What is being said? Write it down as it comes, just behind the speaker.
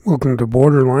Welcome to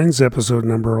Borderlines, episode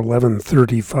number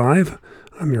 1135.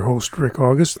 I'm your host, Rick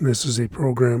August, and this is a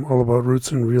program all about roots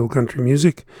and real country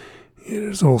music. It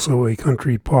is also a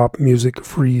country pop music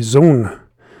free zone.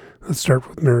 Let's start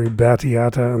with Mary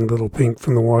Battiata and Little Pink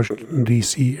from the Washington,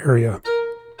 D.C. area.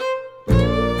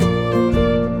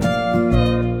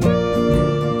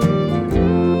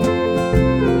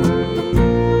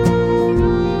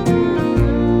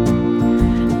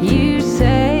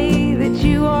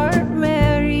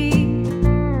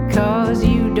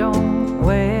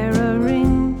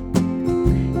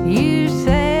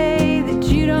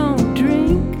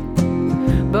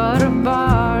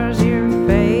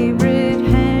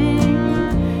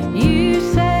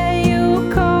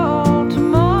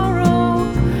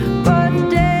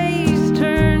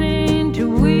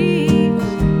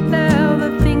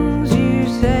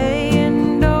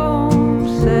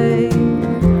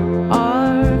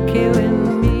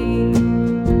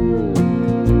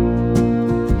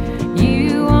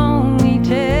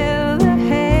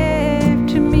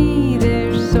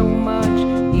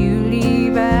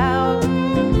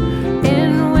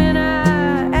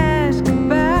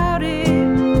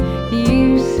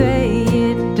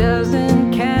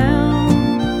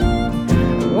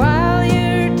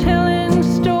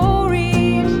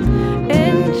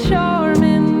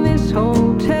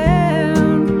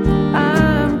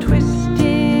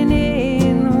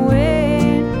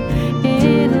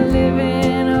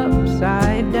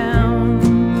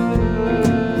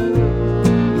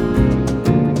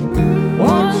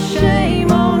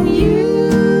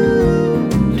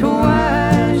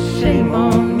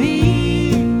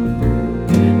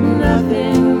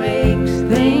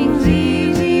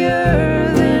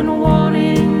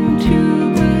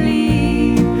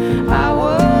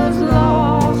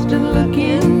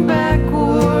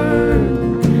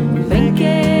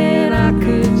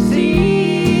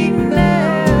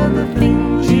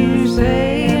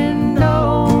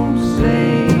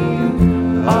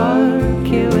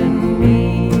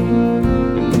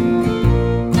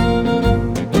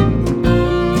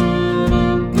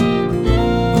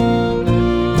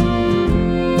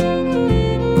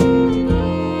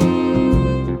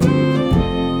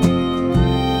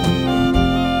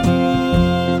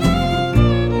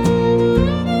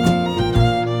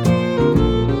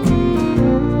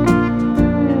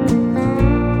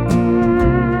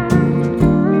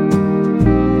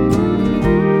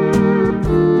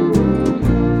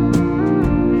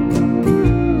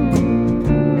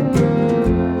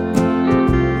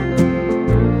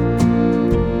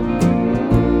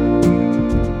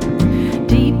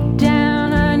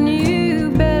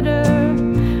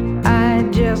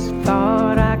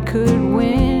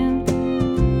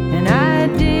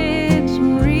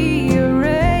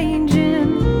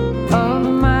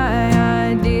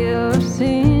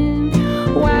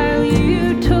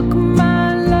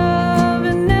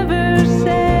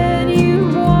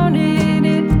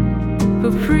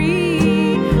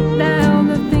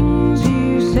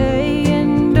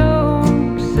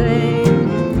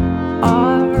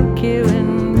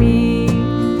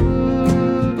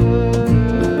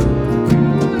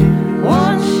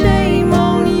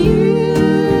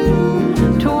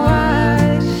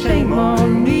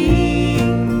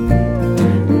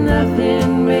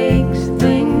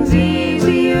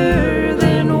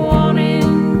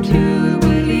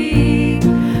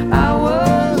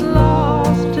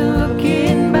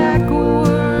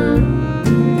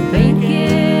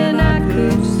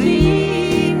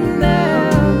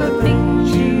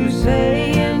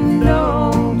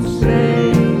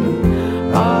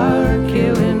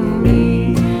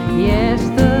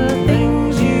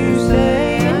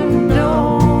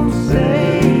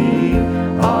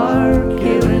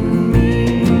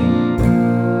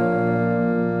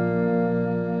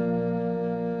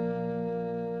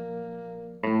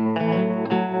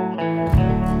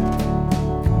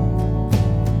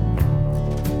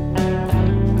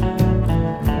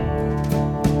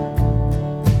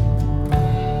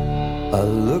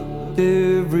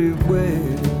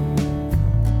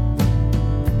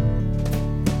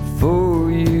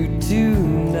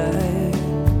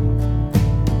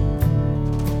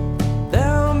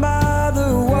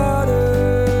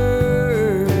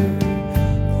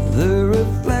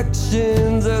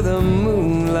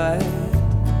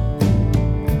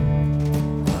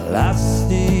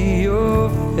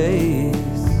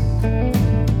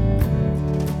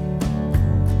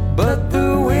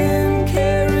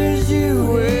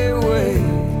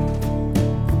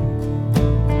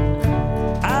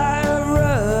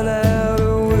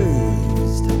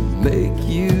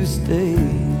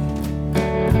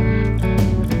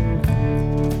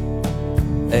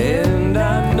 And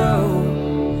I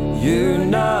know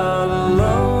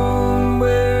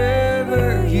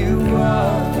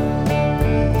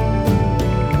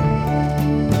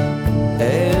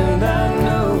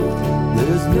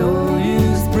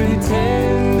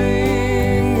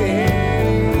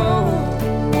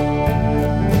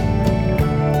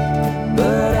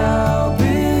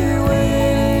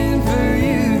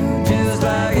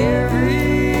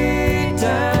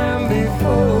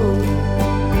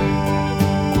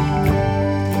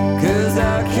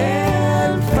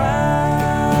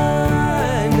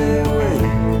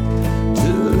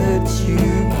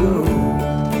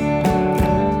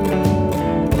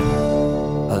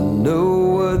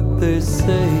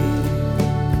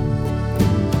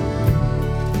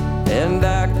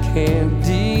can't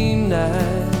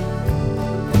deny.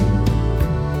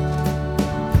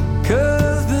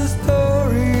 'Cause the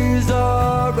stories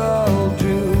are all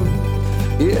true,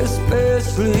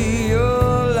 especially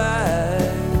your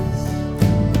lies.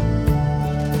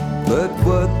 But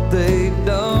what they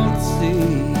don't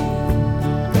see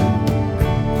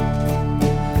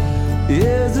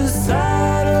is a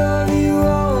side of you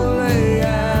only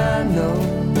I know.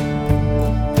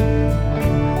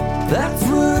 That's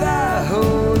what I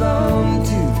hold on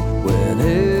to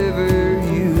whenever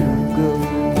you go.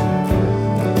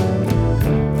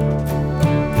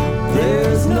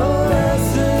 There's no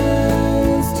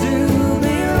lessons to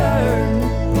be learned,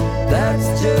 that's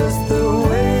just the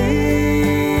way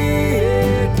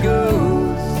it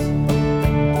goes.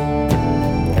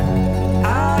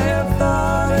 I have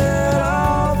thought it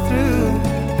all through,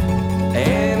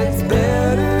 and it's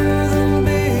better than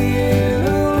being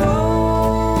alone.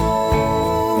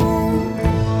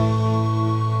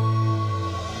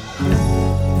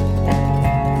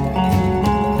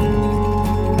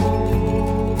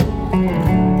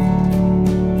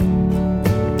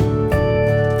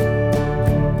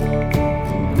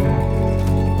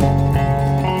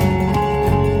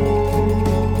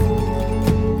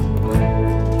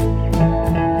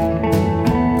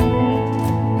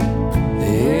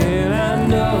 And I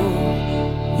know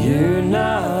you're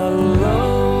not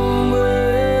alone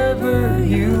wherever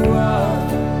you are.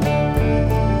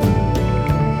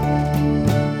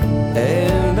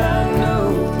 And I know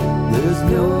there's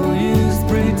no use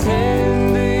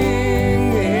pretending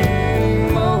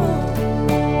anymore.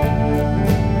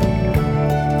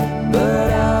 But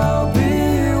I'll be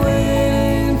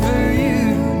waiting for you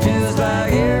just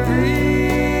like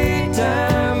every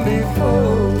time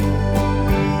before.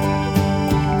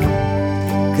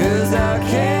 'Cause I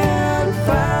can't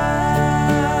find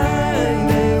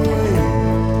a way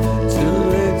to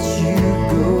let you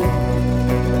go.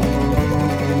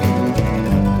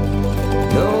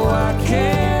 No, I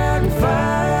can't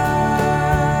find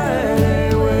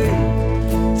a way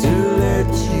to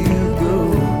let you go.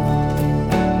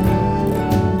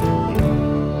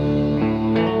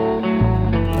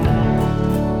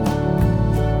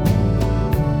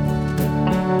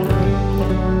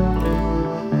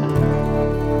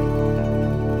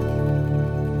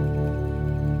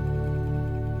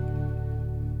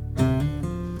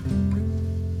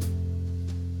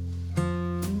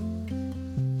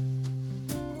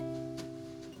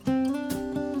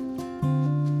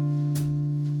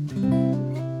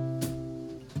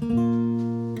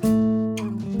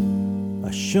 A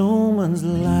showman's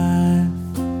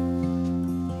life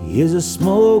is a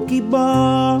smoky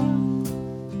bar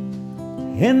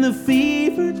and the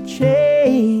fever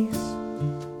chase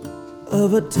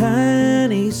of a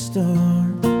tiny star.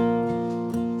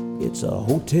 It's a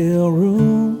hotel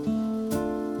room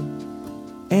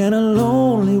and a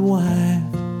lonely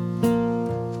wife.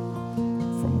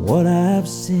 From what I've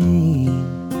seen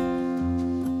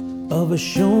of a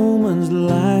showman's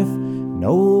life,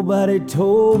 nobody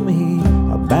told me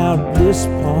about this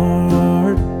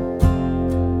part.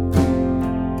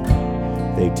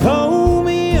 They told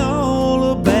me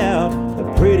all about the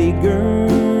pretty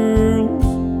girls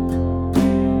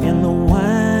and the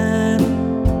wine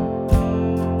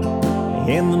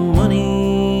and the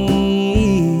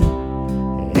money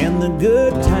and the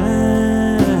good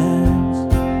times.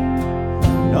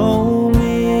 No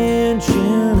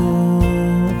mention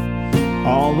of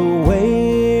all the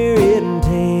wear and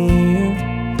tear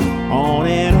on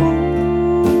an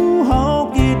old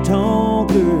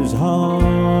honky-tonker's heart.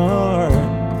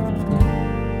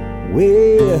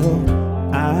 Well,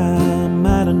 I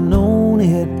might have known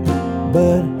it,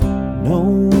 but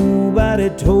nobody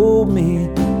told me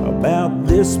about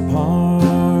this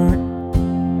part.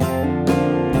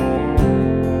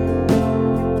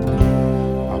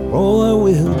 A boy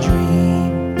will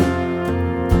dream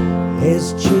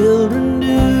as children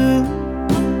do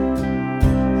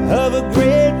of a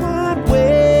great wide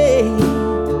way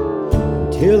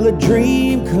till the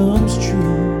dream comes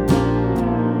true,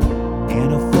 and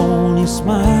a phony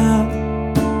smile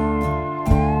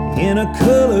in a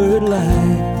colored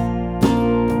light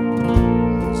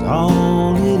is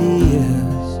all it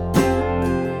is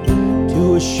to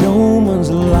a showman's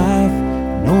life.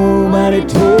 Nobody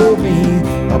told me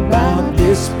about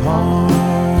this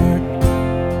part.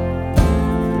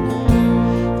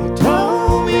 They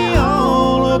told me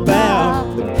all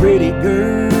about the pretty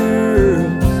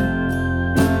girls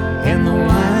and the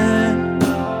wine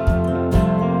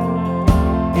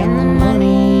and the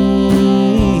money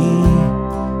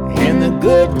and the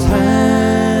good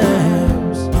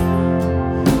times.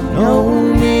 No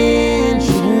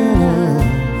mention of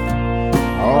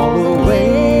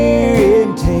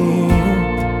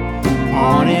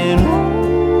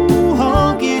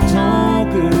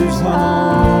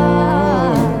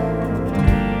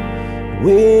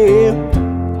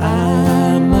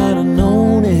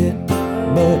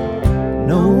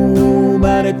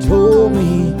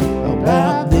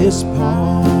this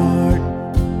part.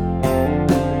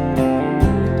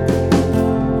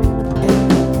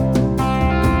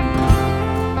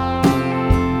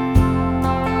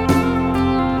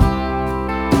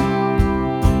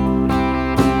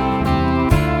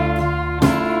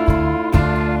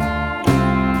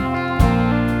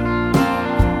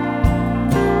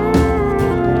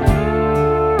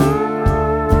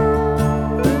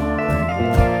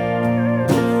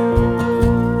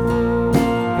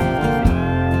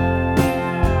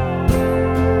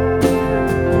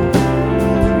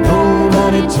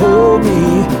 Told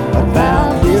me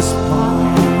about this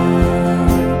part.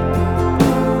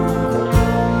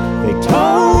 They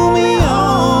told me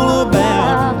all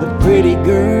about the pretty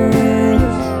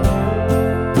girls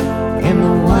and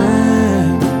the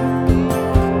wine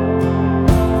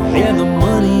and the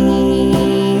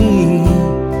money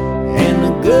and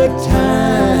the good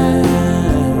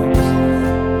times.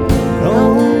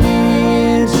 Don't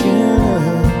mention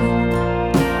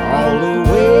all the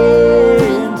wear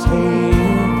and tear.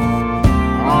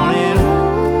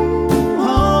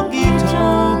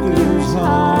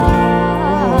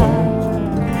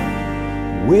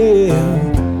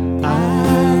 Well,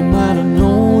 I might have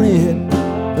known it,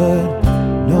 but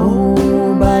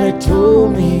nobody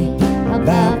told me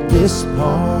about this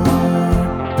part.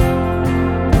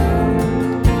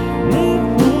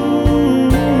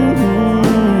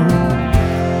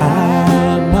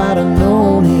 I might have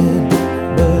known it,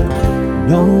 but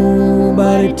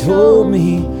nobody told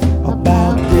me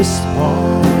about this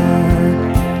part.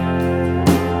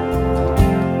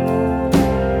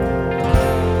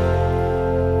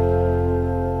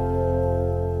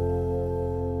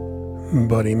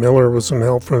 Buddy Miller with some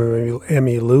help from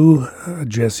Emmy Lou, a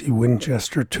Jesse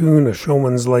Winchester tune, A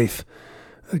Showman's Life.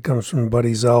 That comes from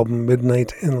Buddy's album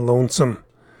Midnight and Lonesome.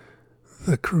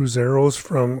 The Cruzeros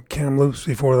from Kamloops,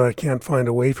 before that Can't Find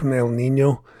a Way from El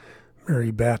Nino.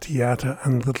 Mary Battiata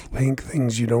and Little Pink,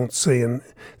 Things You Don't Say and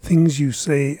Things You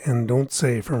Say and Don't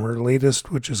Say from her latest,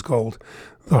 which is called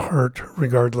The Heart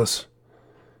Regardless.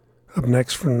 Up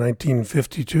next from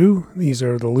 1952, these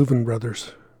are the Louvin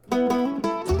brothers.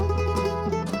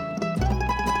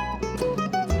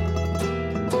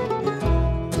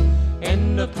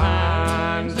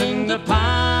 In the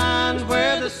pines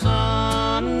where the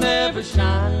sun never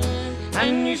shines,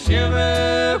 and you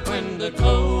shiver when the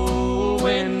cold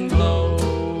wind blows.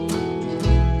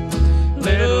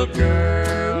 Little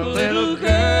girl,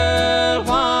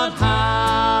 what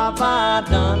have I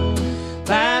done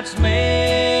that's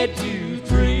made you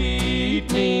treat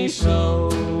me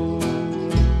so?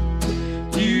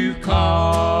 You've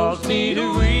caused me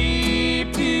to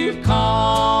weep, you've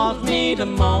caused me to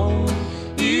moan,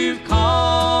 you've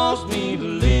caused me to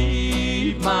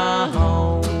leave my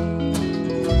home.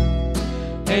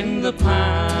 In the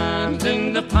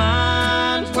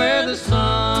pines where the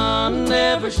sun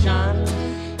never shines,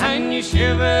 and you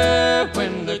shiver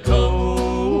when the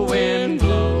cold wind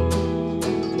blows.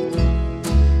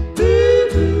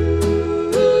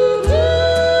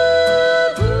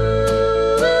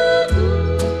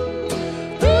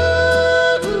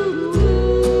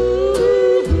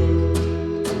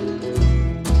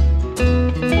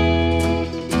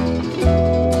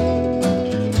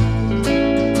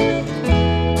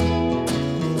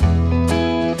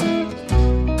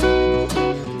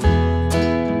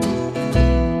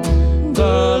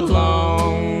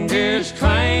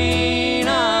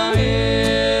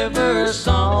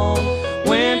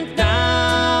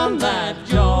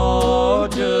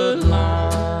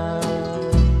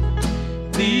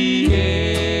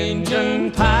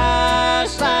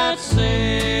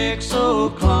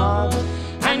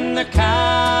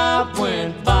 Cab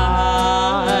went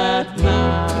by at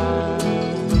night.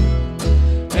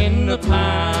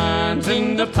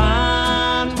 In the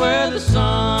pines where the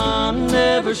sun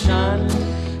never shines,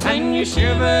 and you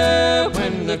shiver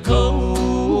when the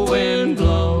cold wind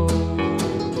blows.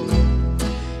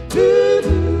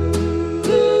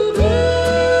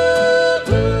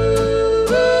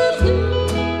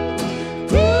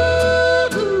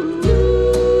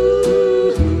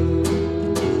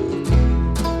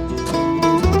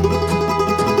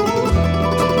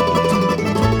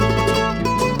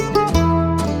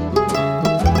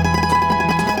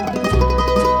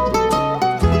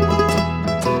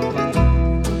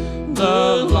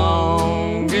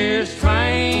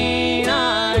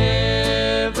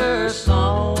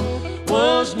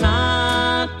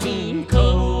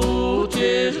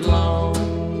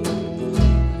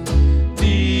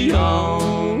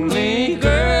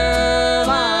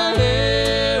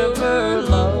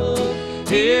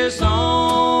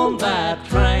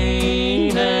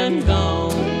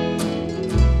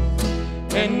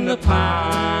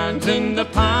 the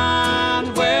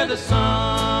pines where the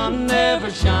sun never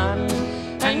shines,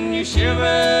 and you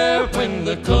shiver when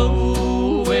the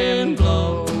cold wind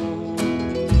blows.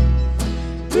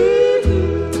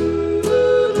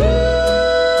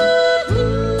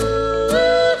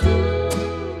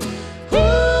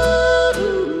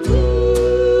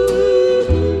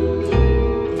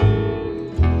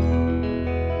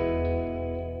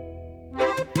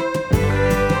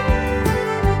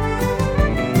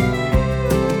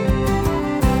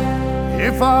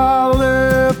 If I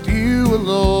left you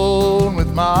alone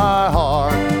with my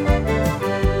heart,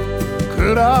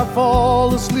 could I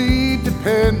fall asleep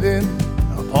dependent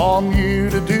upon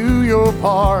you to do your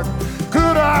part?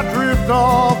 Could I drift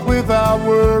off without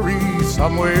worry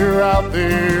somewhere out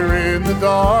there in the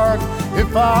dark?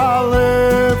 If I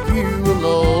left you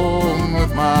alone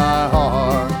with my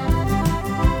heart.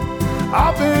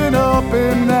 I've been up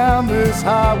and down this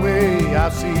highway,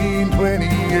 I've seen 20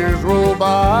 years roll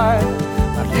by.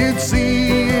 I could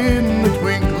see in the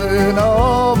twinkling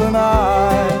of an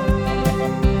eye.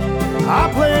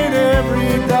 I played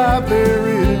every dive there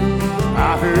is,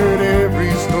 I heard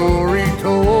every story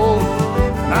told,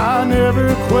 and I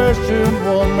never questioned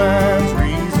one man's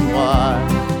reason why.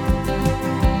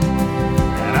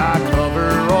 And I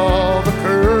cover all the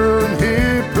current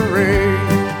hit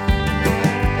parade.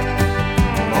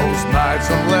 Most nights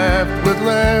I'm left with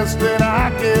less than I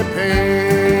get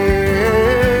paid.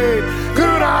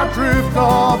 Could I drift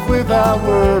off without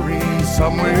worry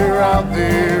somewhere out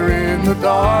there in the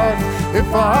dark?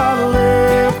 If I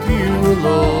left you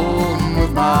alone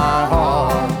with my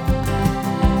heart.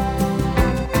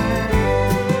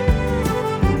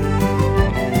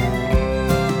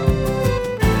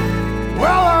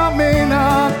 Well, I may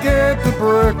not get to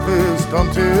breakfast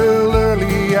until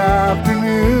early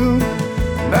afternoon.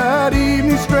 That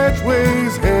evening stretch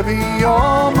weighs heavy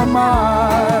on my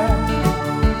mind.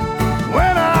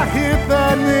 When I hit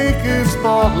that naked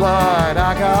spotlight,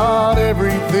 I got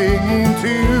everything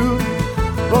into,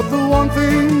 but the one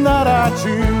thing that I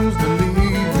choose to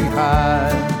leave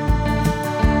behind.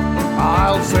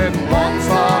 I'll send one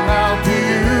song out to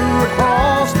you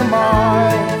across the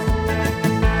miles.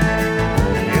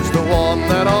 It's the one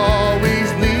that always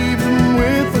leaves them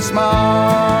with a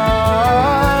smile.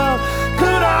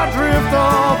 Could I drift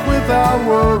off without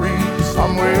worry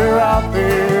somewhere out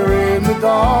there in the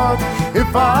dark?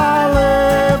 If I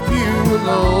left you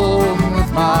alone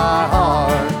with my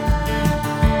heart.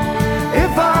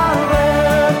 If I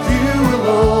left you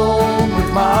alone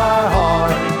with my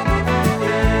heart.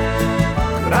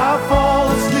 Could I fall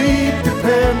asleep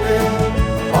depending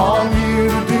on you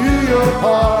to do your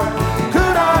part?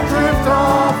 Could I drift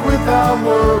off without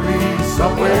worry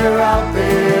somewhere out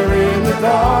there in the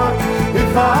dark?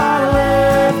 If I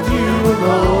left you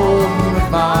alone with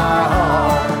my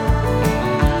heart.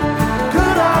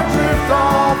 Could I drift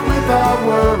off without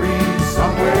worry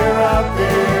somewhere out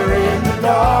there in the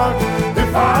dark?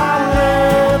 If I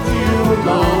left you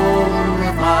alone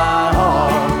with my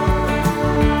heart.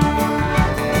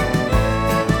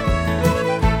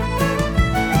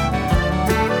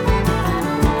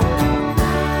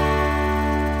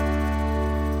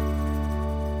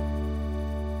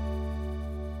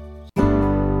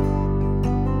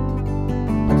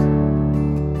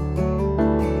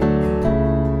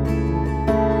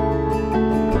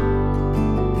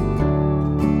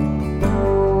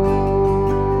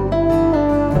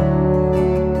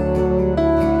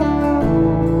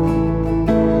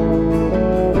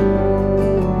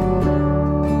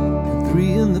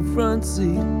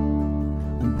 Seat,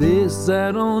 and they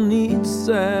sat on each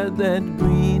side that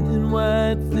green and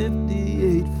white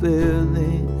 58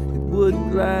 Fairlane. It would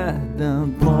glide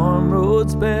down farm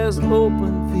roads past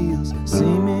open fields,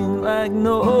 seeming like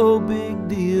no big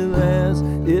deal as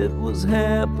it was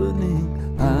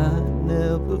happening. I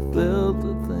never felt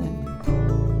a thing,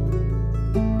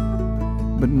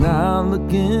 but now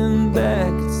looking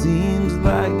back, it seems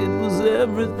like it was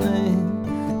everything.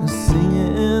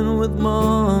 Singing with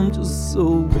Mom just so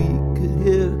we could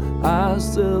hear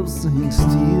ourselves sing,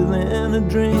 stealing a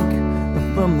drink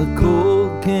from the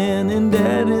cold can in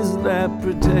Daddy's lap,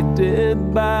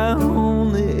 protected by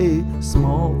only a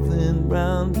small thin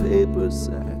brown paper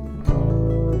sack.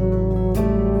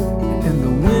 And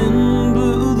the wind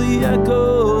blew the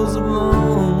echoes of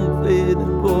long faded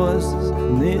voices,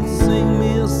 and they'd sing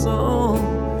me a song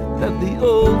that the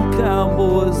old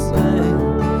cowboys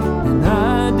sang. And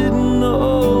I didn't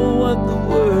know what the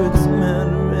words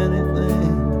meant or anything.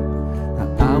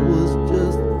 I was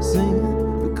just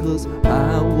singing because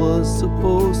I was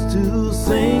supposed to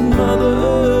sing.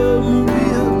 Mother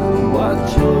Maria,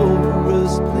 watch over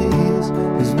us please,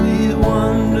 as we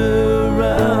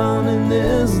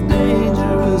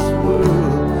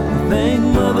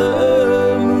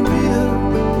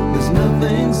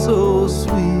nothing so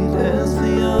sweet as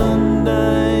the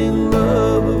undying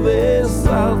love of a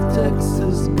South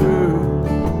Texas girl.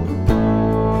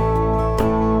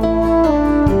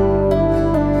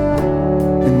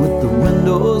 And with the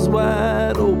windows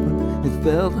wide open, it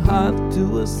felt hot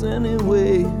to us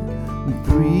anyway. And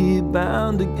three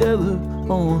bound together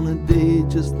on a day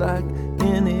just like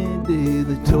any day.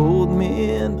 They told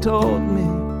me and taught me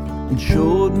and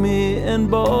showed me and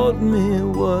bought me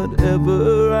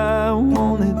whatever I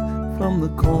wanted from the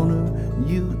corner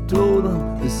you told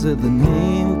them. They said the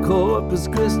name Corpus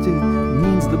Christi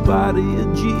means the body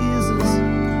of Jesus.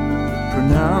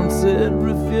 Pronounce it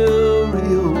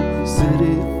Refugio.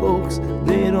 City folks,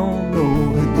 they don't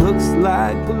know. It looks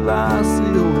like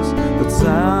Palacios, but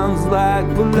sounds like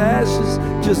Palacios.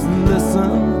 Just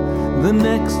listen the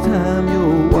next time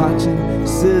you're watching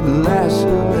Sid Lasher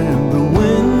and the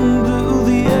wind blew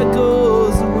the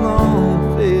echoes of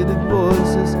long faded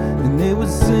voices, and they would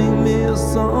sing me a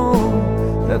song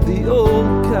that the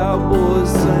old cowboys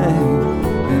sang,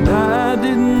 and I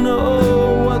didn't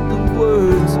know what the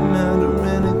words meant or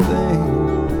anything.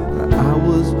 I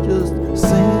was just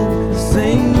singing,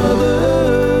 sing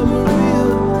Mother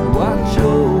Maria, watch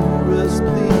over us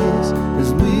please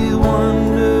as we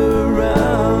wander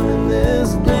around in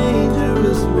this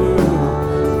dangerous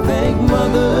world. Thank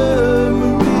Mother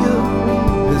Maria,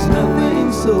 there's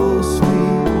nothing so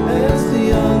sweet as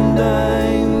the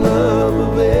undying love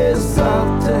of a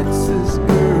South Texas girl.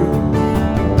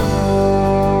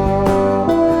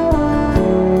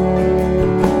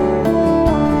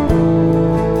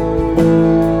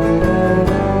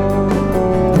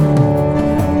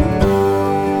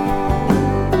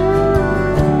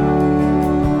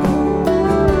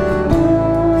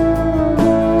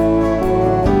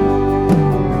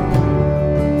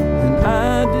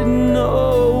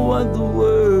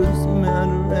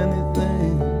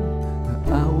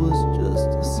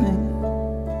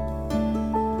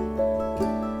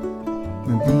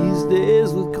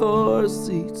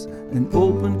 Seats and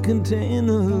open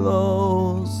container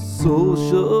laws,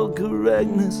 social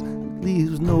correctness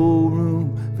leaves no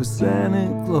room for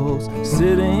Santa Claus.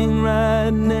 Sitting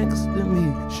right next to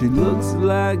me, she looks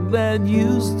like that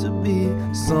used to be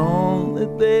a song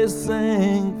that they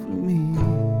sang for me.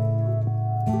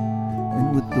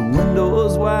 And with the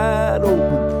windows wide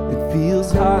open, it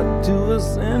feels hot to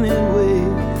us anyway.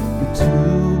 The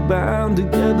two bound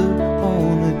together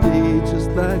on a day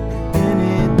just like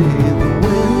any day. The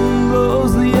wind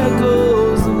blows the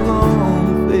echoes of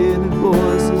long faded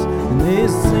voices, and they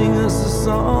sing us a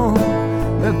song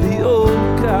that the old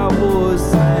cowboys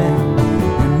sang.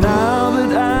 And now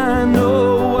that I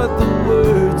know what the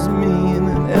words mean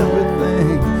and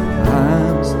everything,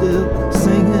 I'm still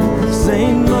singing,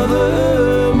 Saint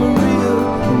Mother Maria,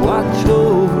 watch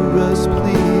over us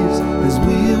please as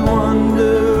we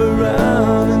wander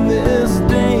around in this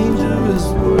dangerous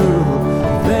world.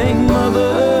 Thank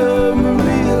Mother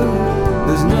Maria,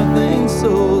 there's nothing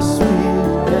so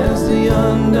sweet as the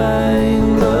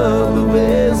undying love of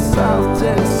a South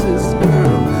Texas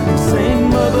girl. Saint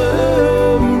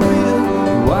Mother Maria,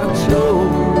 watch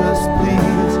over us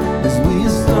please as we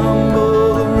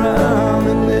stumble around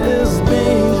in this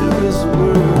dangerous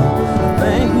world.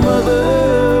 Thank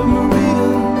Mother Maria,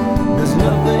 there's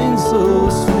nothing so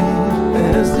sweet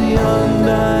as the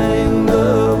undying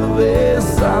love of a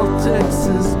South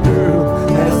Texas girl.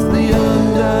 That's the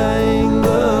undying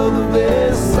love of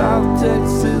a South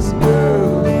Texas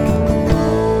girl.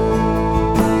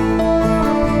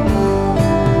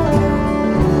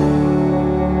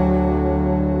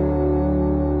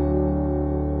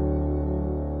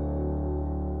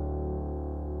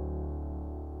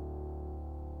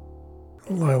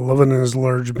 Lyle Lovett and his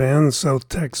large band, South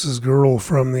Texas Girl,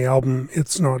 from the album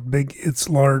It's Not Big, It's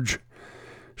Large.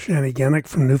 Shanneyganock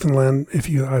from Newfoundland, If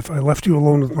I Left You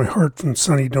Alone With My Heart, from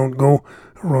Sonny Don't Go,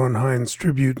 a Ron Hines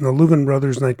tribute, and the Louvin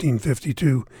Brothers,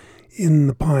 1952, In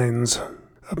the Pines.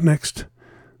 Up next,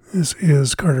 this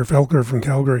is Carter Felker from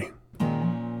Calgary.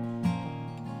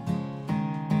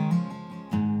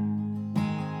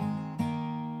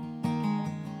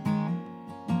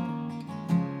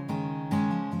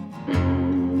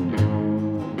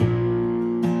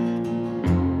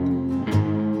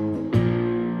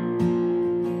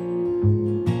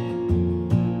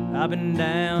 I've been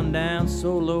down, down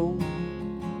so low,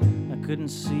 I couldn't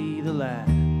see the light.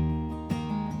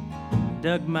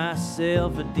 Dug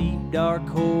myself a deep, dark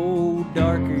hole,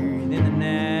 darker than the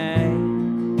night.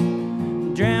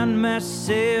 Drowned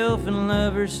myself in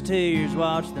lovers' tears,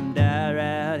 watched them die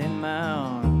right in my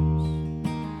arms.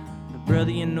 But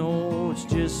brother, you know it's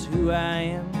just who I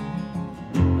am.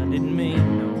 I didn't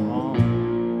mean no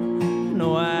harm.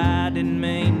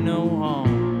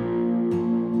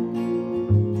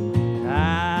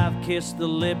 kissed the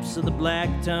lips of the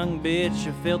black-tongued bitch.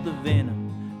 I felt the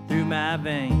venom through my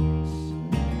veins.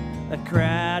 I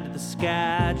cried to the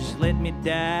sky, just let me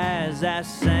die, as I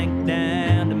sank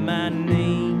down to my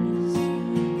knees.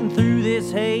 And through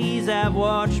this haze I've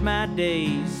watched my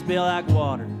days spill like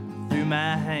water through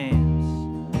my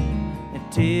hands.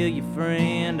 And tell your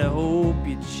friend I hope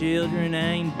your children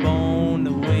ain't born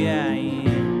the way I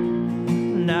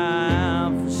am. Nah,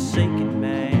 I'm forsaken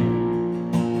man.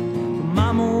 But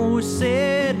Mama always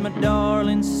said, my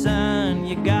darling son,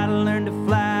 you gotta learn to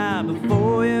fly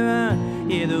before you run.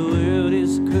 Yeah, the world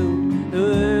is cool, the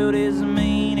world is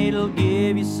mean. It'll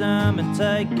give you some and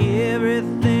take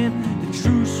everything. The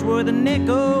truth's worth a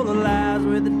nickel, the lies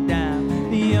worth a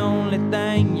dime. The only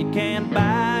thing you can't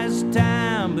buy is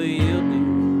time. But you'll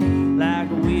do like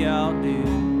we all do.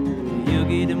 You'll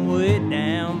get them way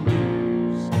down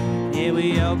blues. Yeah,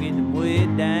 we all get them way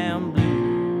down blues.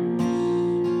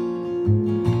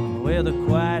 Well, the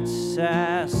quiet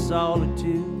sigh,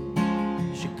 solitude,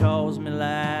 she calls me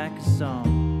like a song.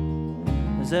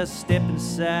 As I step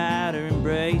inside, her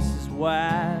embrace is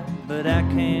wide, but I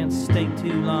can't stay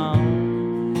too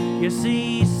long. You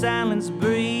see, silence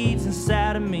breathes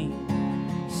inside of me,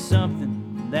 something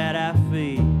that I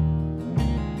feel.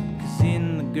 'Cause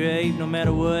in the grave, no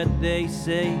matter what they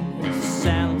say,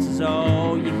 silence is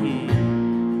all you hear.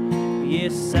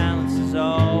 Yes, silence is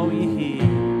all you hear.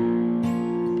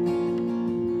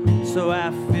 So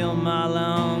I fill my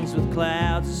lungs with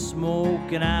clouds of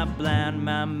smoke, and I blind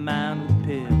my mind with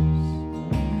pills.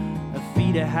 A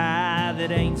feet are high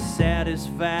that ain't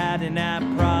satisfied, and I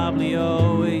probably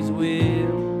always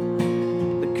will.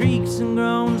 The creaks and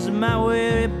groans of my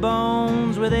weary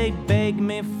bones, where they beg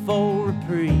me for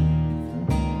reprieve.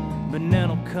 But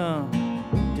none'll come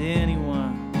to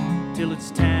anyone till it's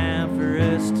time for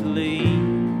us to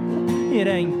leave. It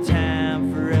ain't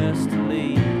time for us to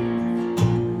leave.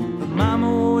 Mama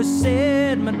always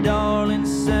said, my darling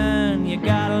son, you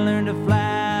gotta learn to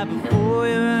fly before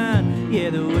you run. Yeah,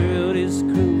 the world is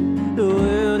cruel, the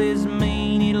world is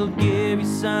mean. It'll give you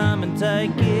some and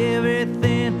take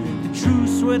everything. The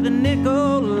truth's worth a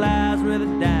nickel, the lies worth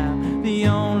a dime. The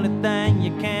only thing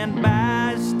you can't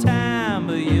buy is time.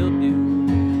 But you'll do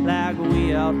like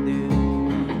we all do.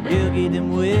 You'll get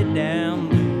them way down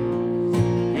blues.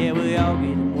 Yeah, we all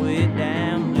get them way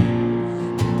down blues.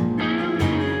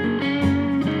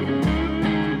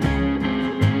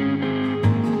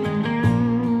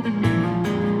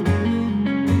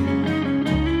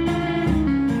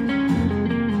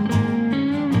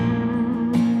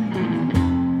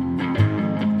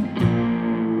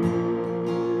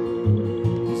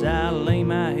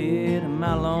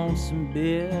 My lonesome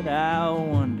bed, I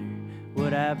wonder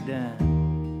what I've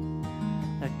done.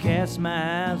 I cast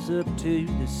my eyes up to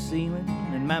the ceiling,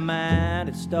 and my mind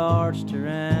it starts to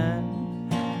run.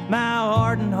 My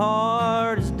hardened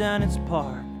heart has done its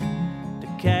part to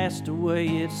cast away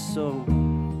its soul.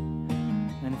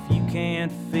 And if you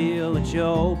can't feel that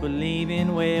you're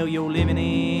believing, well, you're living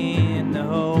in the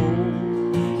hole.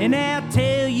 And I'll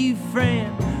tell you,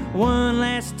 friend, one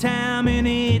last time, and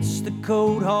it's the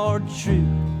cold hard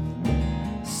truth.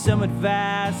 Some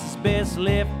advice is best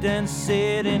left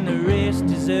unsaid, and the rest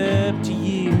is up to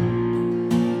you.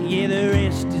 Yeah, the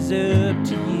rest is up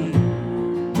to you.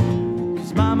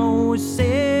 'Cause Mama always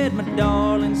said, my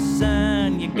darling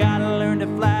son, you gotta learn to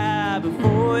fly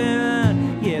before you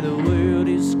run. Yeah, the world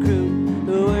is cruel,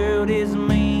 the world is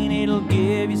mean. It'll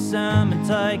give you some and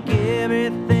take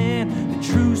everything. The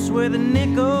truth's worth a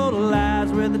nickel, the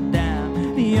lies worth a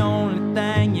dime. The only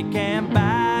thing you can't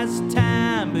buy is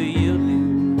time. But you'll do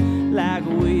like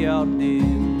we all do.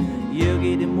 You'll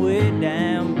get them way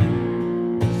down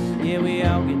blues. Yeah, we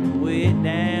all get them way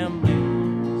down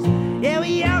blues. Yeah,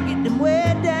 we all get them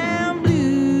way down blues.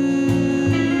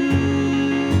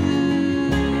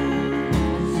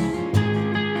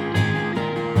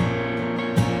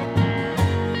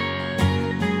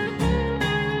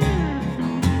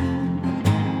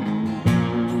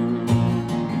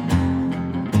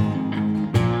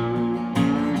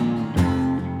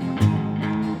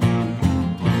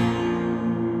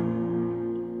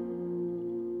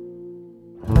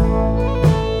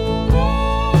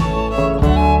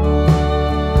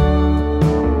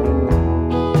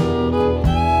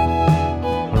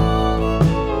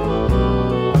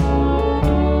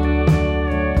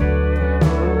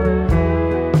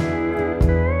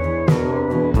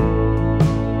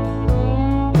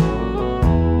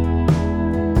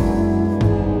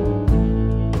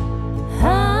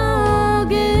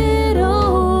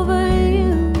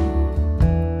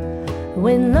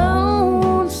 When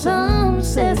Lonesome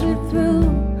says we're through,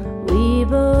 we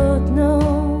both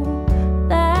know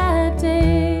that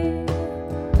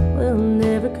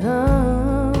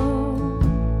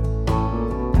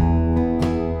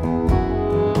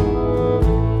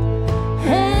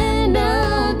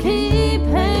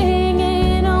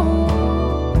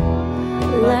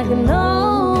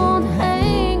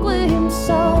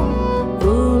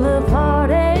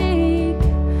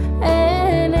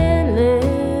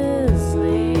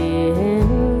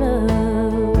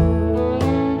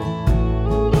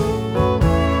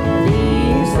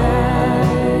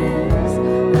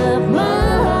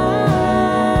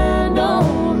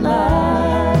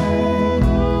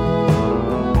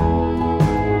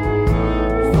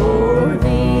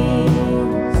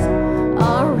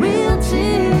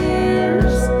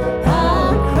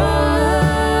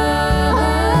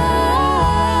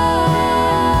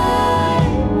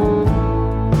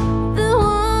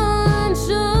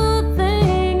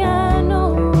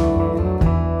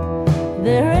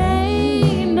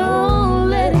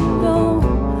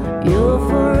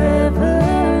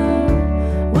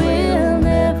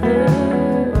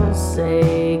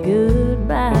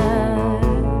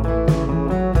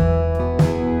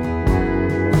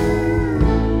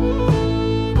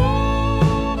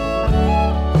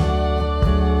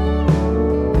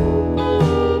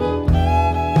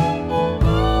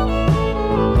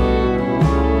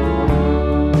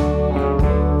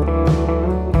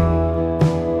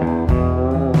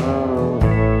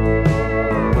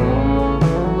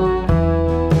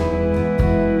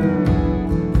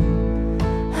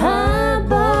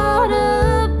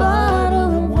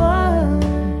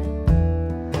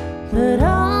But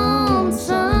on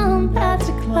some paths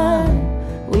to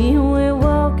climb, we were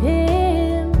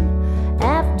walking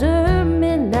after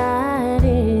midnight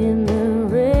in the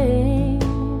rain.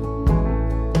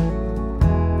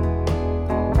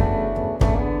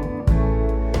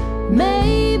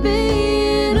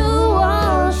 Maybe it'll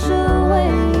wash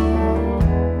away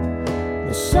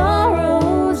the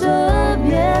sorrows of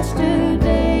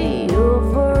yesterday, or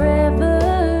forever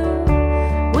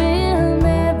we'll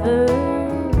never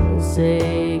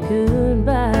say goodbye.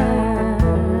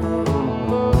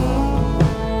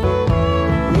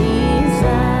 These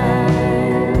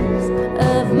eyes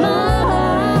of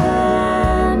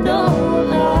mine don't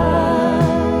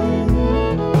lie,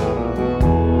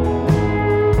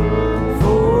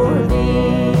 for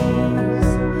these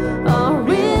are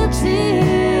real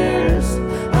tears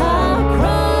I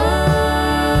cry.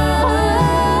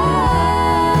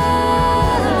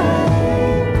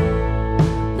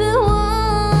 The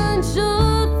one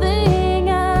sure thing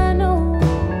I know,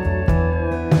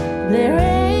 there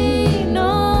ain't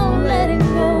no letting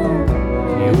go.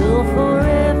 You'll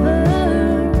forever,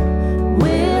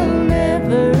 we'll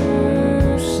never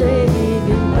say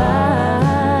goodbye.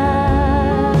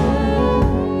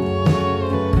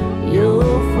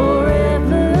 You'll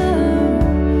forever,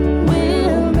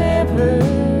 we'll never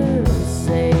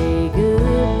say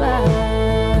goodbye.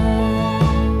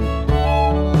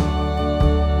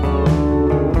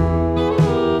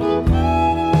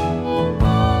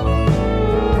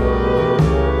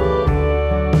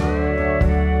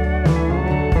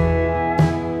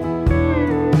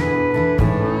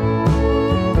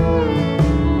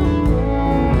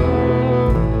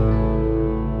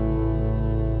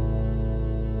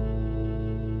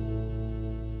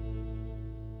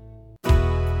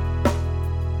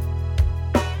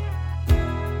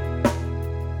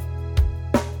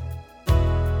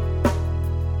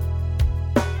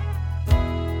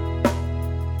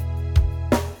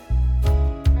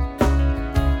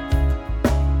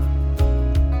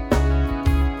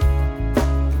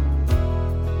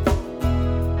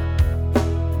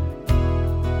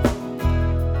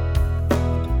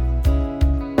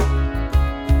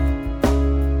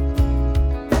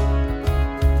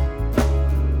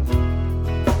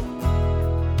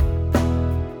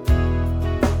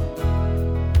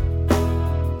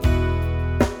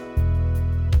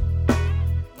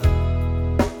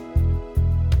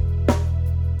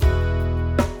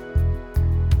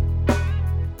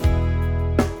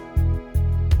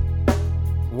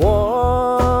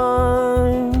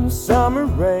 One summer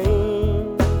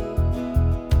rain,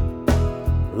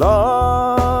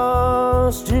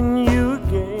 lost in you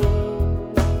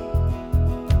again.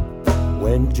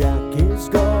 When Jack is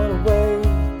gone away,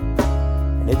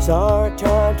 and it's our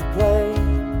time to play.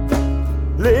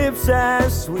 Lips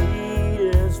as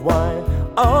sweet as wine,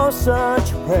 oh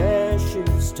such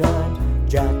precious time.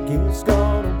 Jack is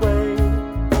gone away,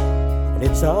 and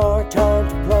it's our time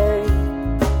to play.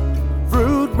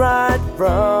 Fruit right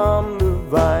from the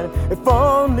vine, if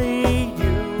only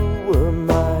you were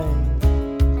mine.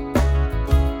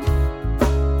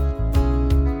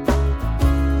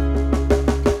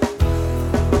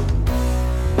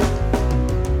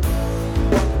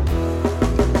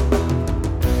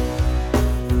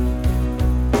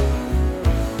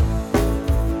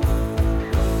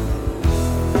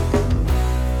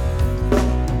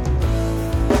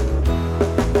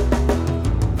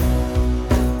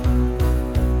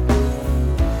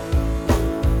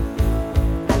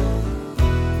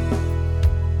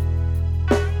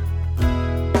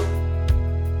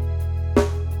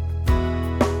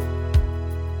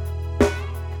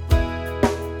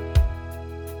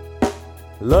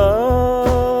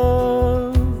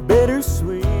 Love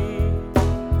bittersweet,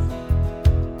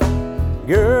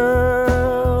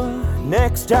 girl,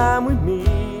 next time we meet.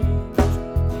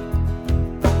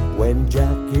 When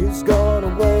Jack is gone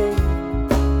away,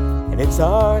 and it's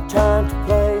our time to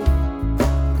play.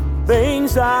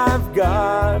 Things I've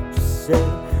got to say,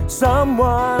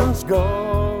 someone's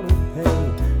gonna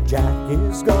pay. Jack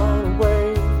is gone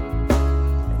away,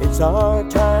 and it's our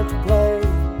time to play.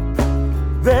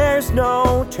 There's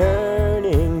no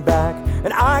turning back,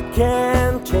 and I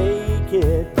can't take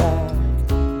it back.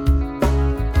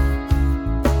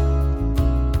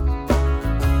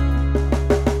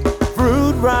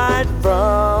 Fruit right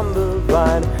from the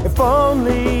vine, if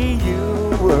only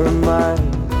you were mine.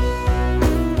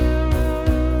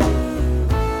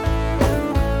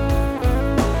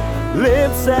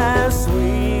 Lips as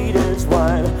sweet as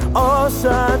wine, oh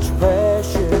such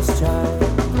precious time.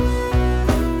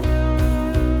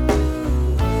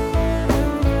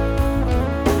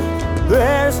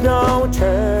 There's no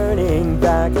turning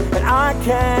back, and I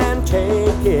can't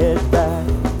take it back.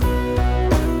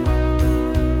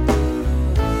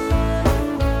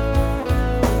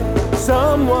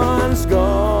 Someone's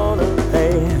gonna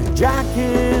pay. Jack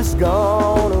is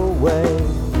gone away.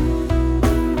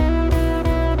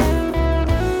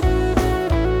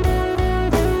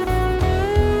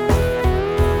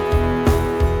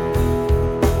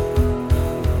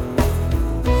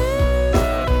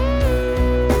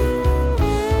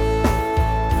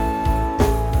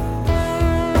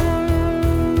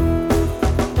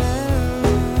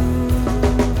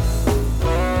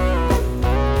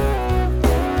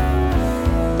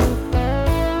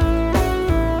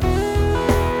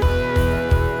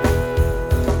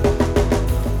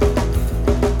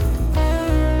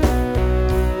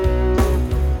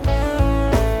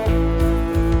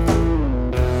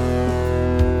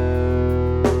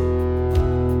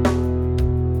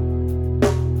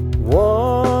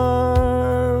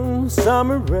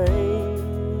 Summer rain.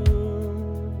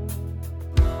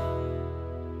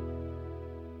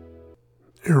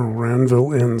 Errol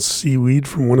Ranville and Seaweed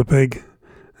from Winnipeg.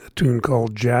 A tune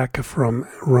called Jack from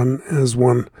Run As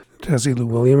One. Tessy Lou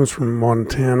Williams from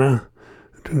Montana.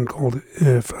 A tune called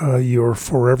If Your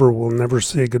Forever Will Never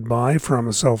Say Goodbye from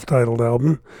a self-titled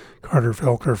album. Carter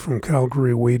Felker from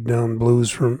Calgary. Weighed Down Blues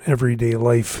from Everyday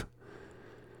Life.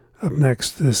 Up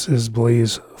next, this is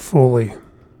Blaze Foley.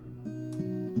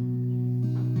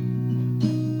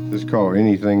 This is called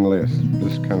Anything Less.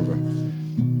 This is kind of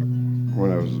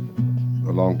when I was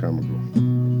a long time ago.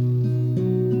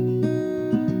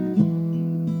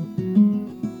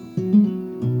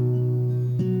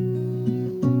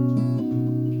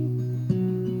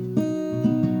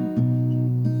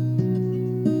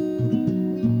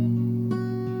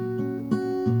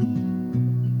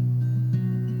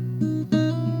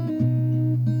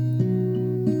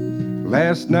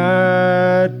 Last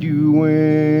night you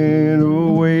went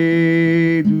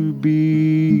away to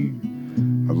be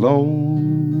alone,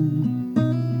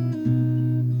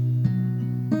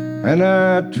 and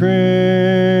I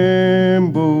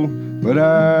trembled, but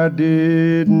I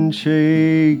didn't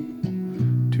shake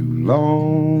too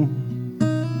long.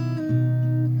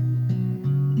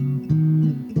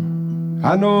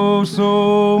 I know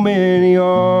so many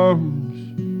arms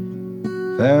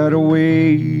that are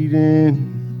waiting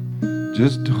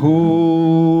just to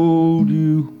hold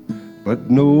you, but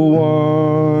no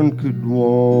one could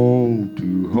want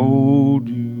to hold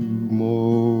you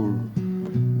more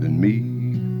than me.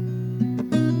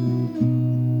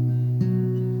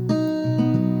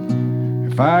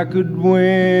 If I could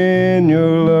win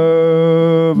your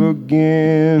love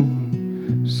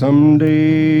again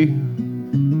someday,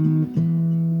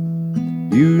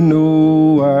 you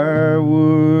know I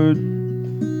would.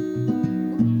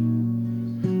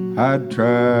 I'd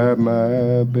try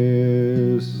my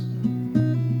best,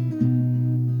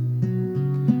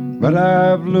 but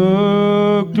I've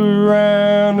looked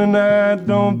around and I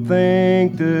don't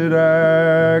think that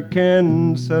I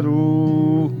can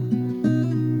settle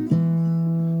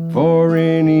for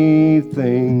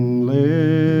anything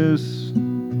less,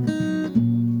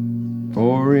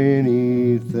 for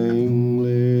anything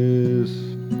less.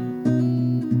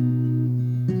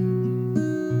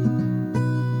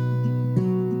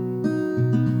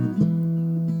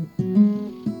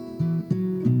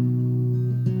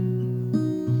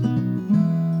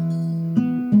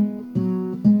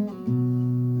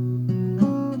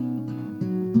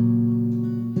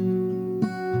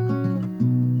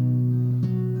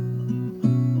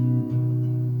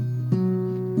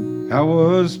 I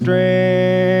was stranded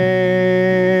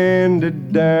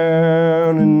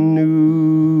down in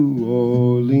New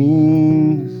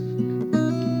Orleans.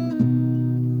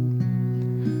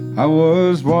 I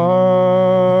was wandering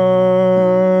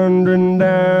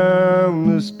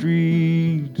down the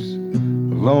streets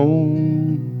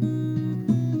alone.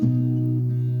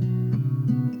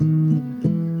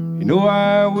 You know,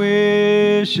 I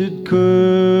wish it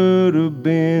could have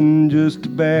been just a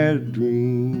bad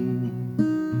dream.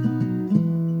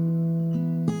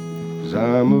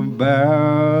 I'm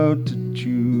about to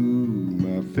chew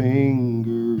my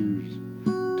fingers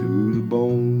to the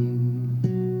bone.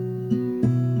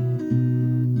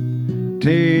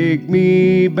 Take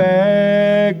me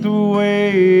back the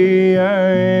way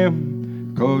I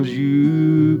am, 'cause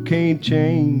you can't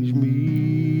change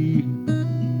me.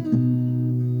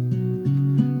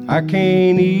 I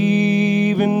can't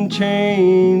even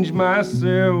change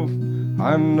myself.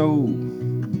 I know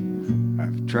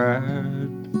I've tried.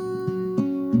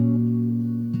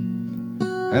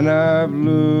 And I've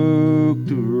looked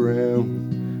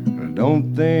around, I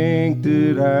don't think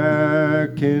that I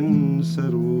can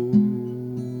settle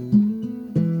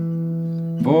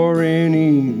for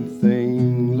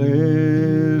anything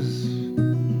less,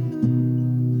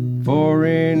 for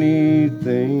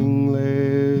anything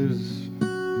less,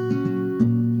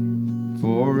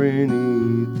 for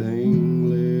anything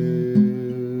less.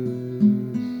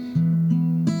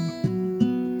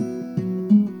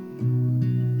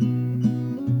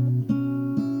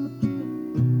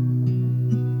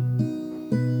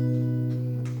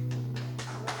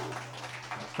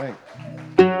 Thanks.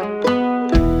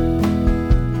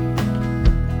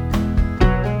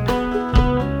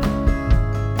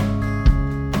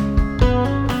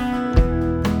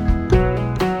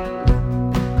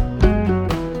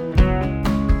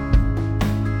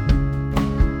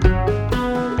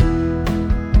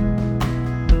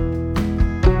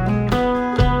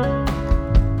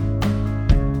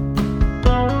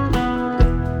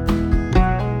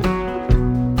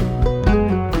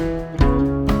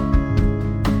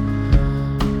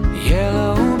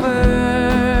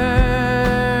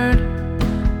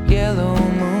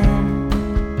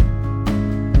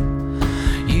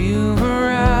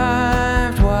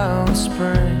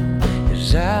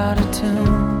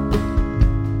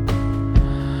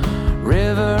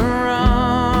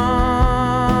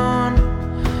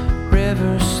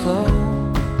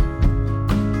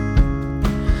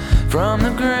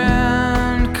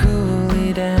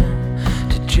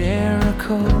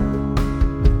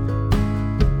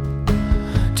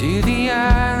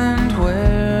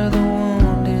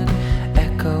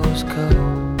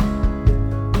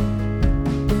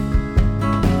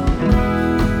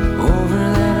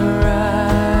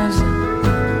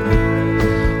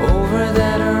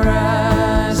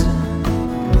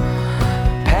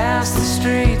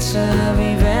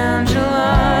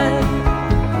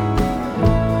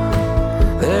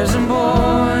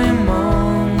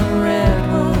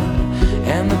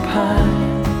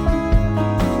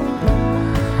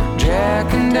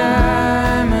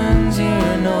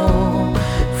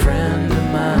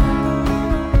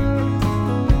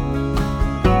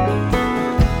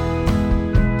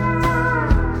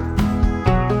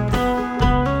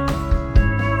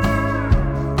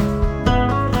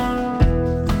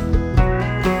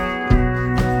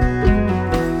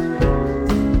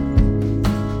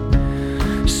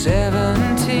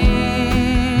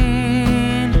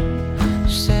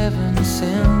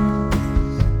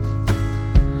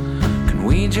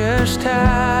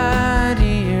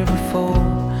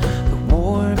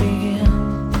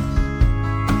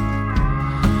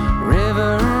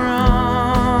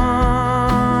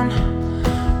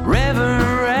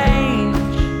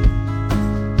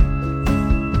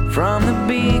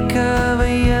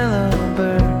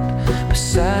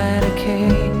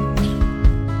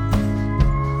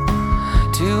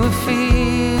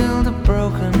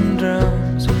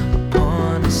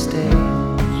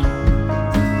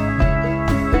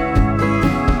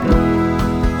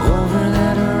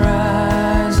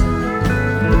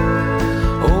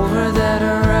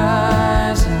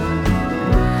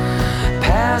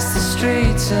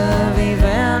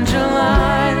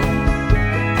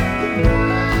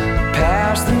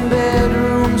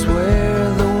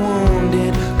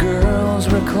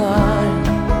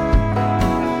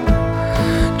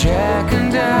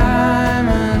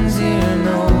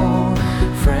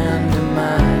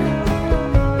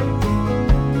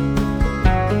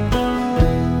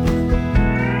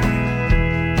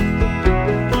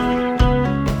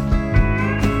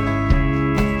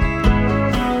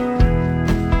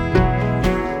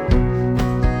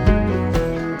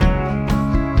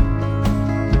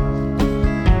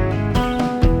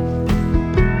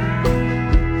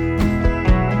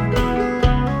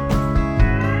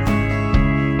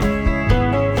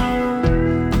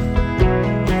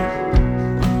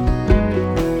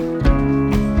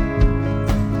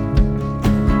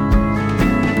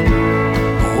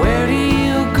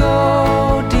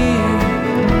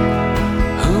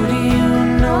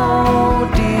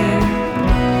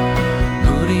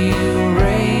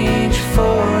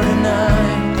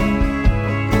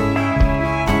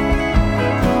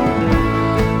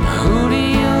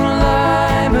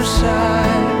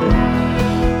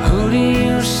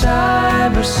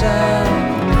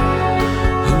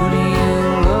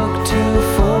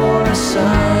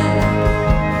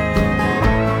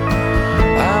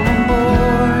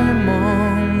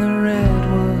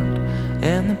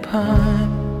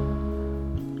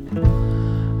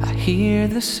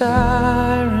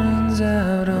 Sirens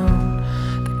out on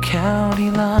the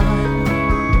county line.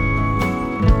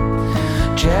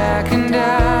 Jack and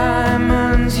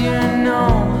Diamonds, you're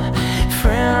no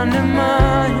friend of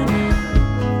mine.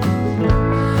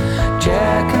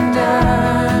 Jack and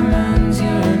Diamonds,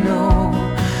 you're no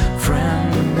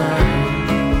friend of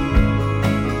mine.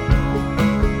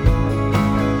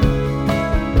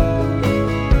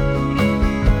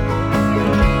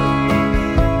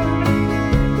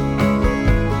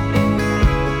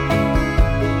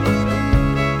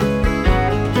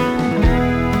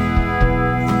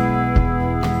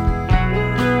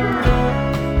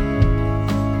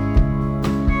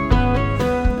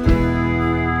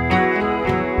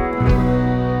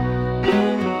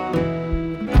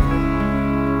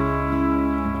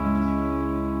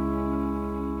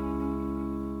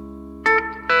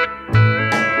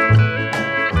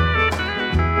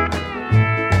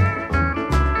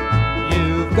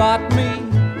 got me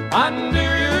under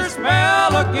your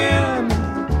spell again,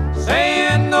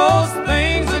 saying those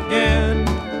things again,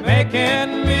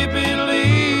 making me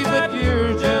believe that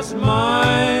you're just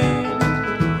mine.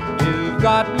 You've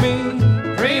got me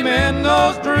dreaming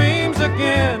those dreams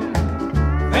again,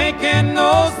 thinking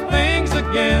those things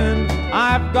again.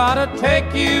 I've gotta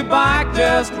take you back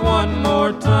just one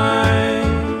more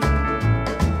time.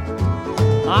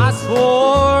 I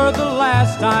swore the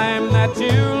last time that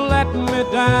you let me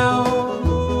down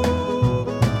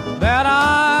that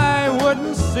I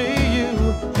wouldn't see you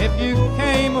if you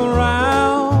came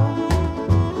around.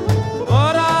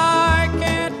 But I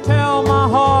can't tell my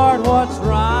heart what's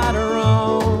right or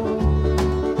wrong,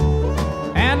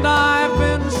 and I've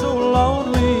been so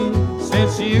lonely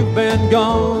since you've been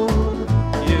gone.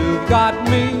 You've got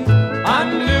me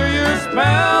under your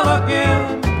spell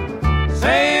again,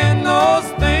 saying those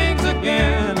things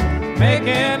again,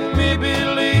 making me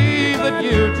believe that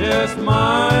you're just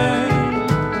mine.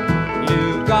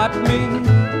 You've got me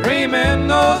dreaming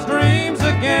those dreams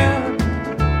again,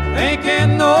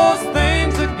 thinking those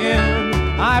things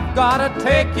again. I've gotta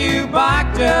take you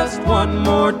back just one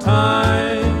more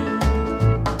time.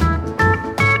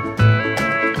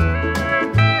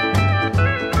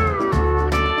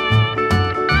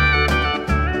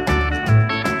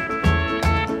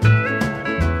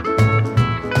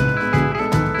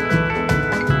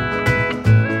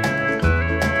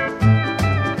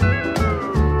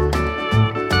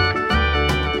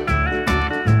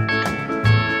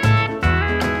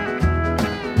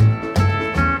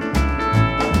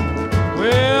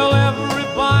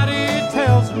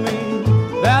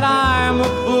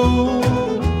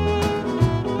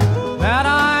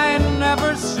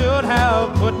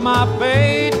 My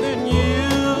faith in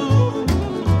you,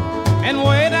 and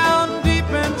way down deep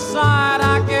inside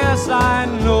I guess I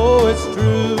know it's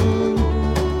true,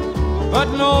 but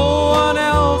no one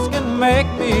else can make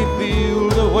me feel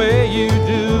the way you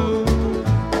do.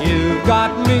 You've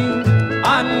got me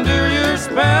under your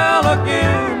spell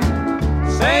again,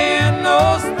 saying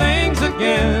those things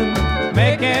again,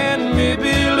 making me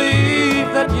believe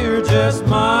that you're just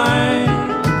mine.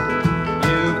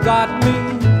 You've got me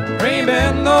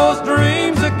dreaming those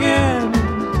dreams again,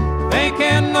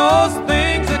 thinking those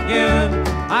things again.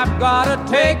 I've gotta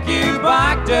take you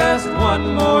back just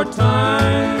one more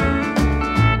time.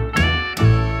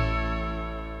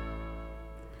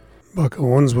 Buck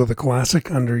Owens with a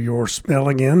classic, Under Your Spell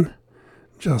Again.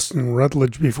 Justin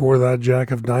Rutledge before that,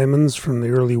 Jack of Diamonds from the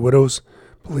Early Widows,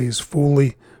 plays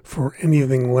Foley for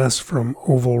Anything Less from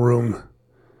Oval Room.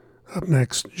 Up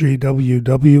next,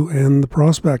 J.W.W. and the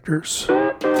Prospectors.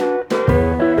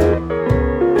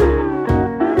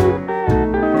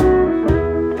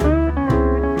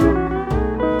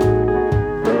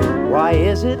 Why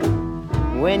is it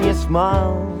when you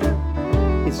smile,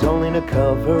 it's only to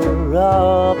cover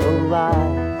up a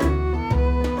lie?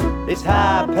 It's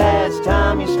high past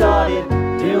time you started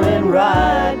doing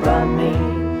right by me.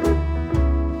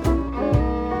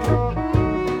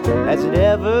 Has it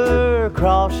ever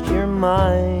crossed your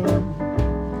mind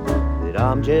that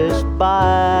I'm just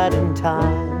biding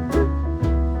time?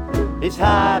 It's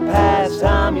high past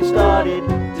time you started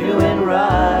doing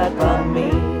right by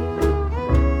me.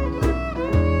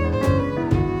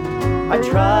 I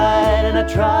tried and I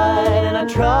tried and I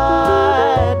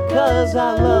tried, 'cause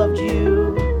I loved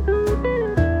you.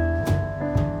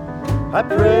 I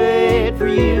prayed for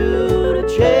you to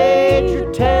change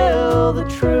or tell the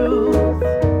truth.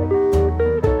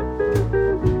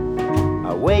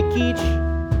 I wake each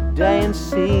day and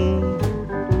see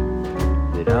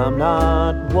that I'm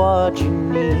not what you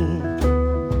need.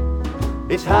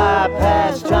 It's high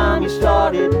past time you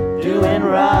started doing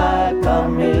right by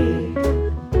me.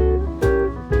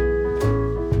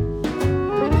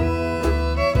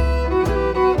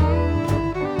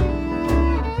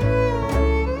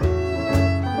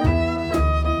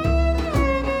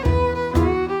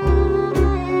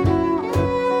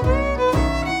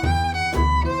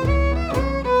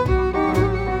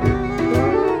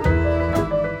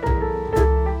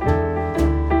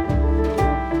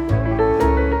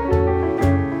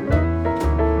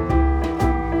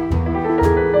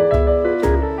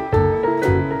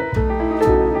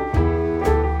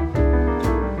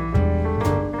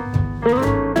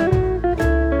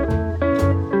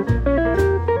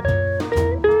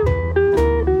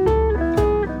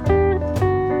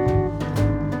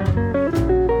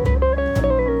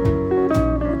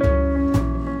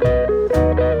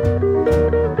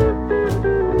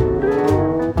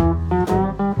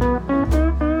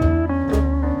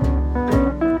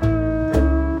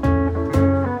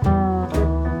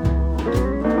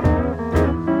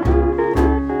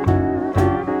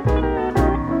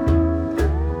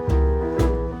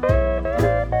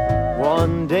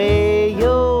 Someday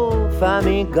you'll find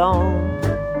me gone,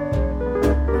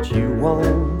 but you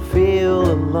won't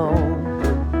feel alone.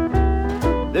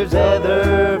 There's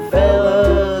other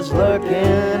fellas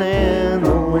lurking in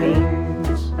the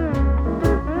wings.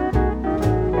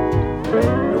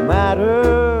 No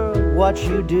matter what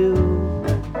you do,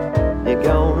 you're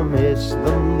gonna miss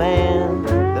the man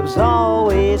that was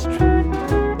always true.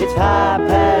 It's high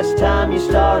past time you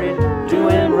started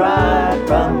doing right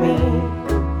by me.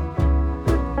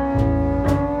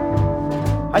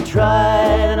 I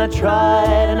tried and I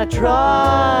tried and I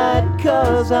tried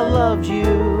 'cause I loved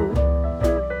you.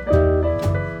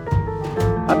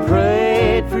 I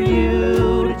prayed for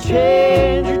you to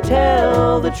change or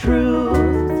tell the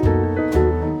truth.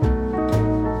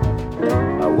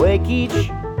 I wake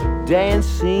each day and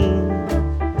sing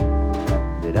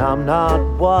that I'm not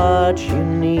what you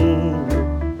need.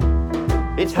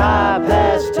 It's high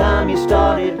past time you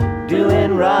started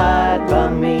doing right by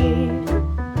me.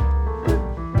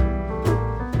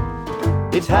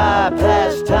 It's high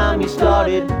past time you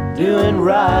started doing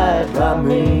right by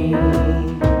me.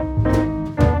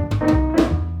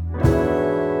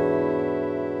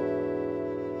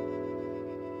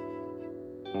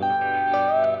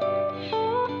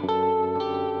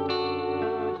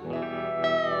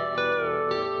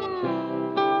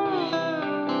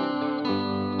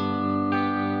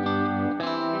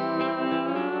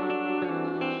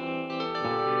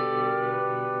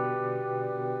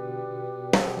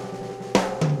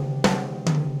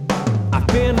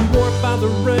 The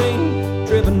rain,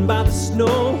 driven by the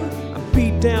snow, I'm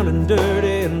beat down and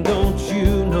dirty, and don't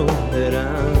you know that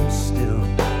I'm still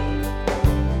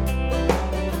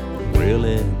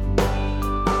reeling?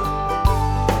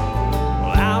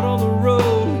 Well, out on the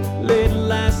road late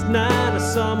last night, I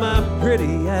saw my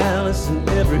pretty Alice in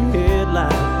every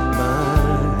headlight. My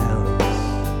Alice,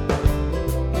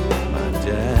 my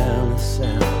Dallas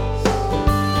Alice.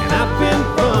 And I've been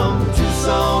from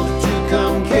Tucson to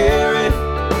Tucumcari,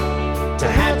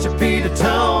 Tehachapi to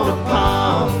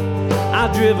Tonopah.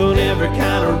 I've driven every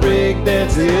kind of rig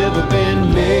that's ever been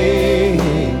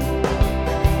made.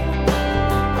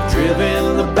 I've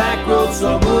driven the back road so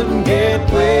I wouldn't get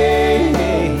wet.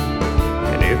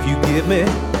 And if you give me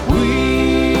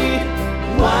wheat,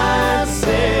 white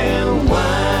sand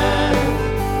wine,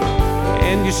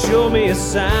 and you show me a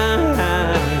sign,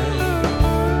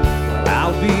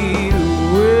 I'll be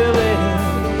willing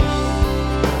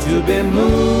to be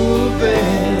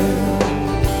moving.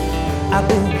 I've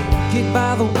been kicked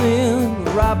by the wind,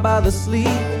 robbed by the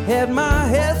sleet, had my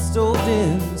head stove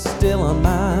in, still on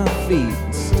my feet,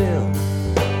 still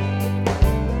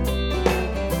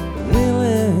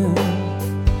willing.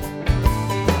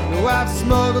 Oh, I've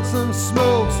smuggled some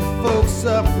smoke, some folks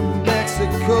up from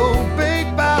Mexico,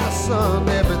 baked by the sun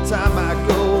every time I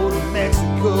go to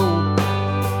Mexico.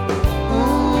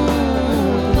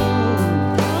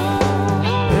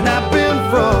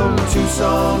 From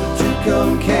Tucson to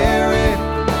Tucumcari,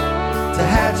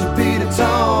 Tehachapi to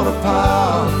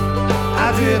Tonopah,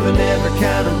 I've driven every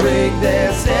kind of rig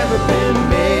that's ever been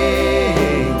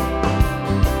made.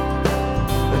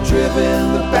 I've driven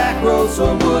the back road so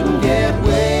I wouldn't get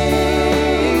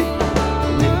wet.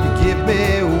 And if you give me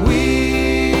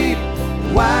wheat,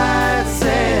 white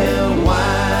sand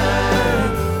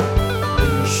wine, and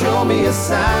you show me a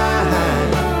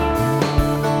sign,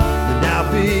 then I'll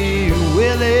be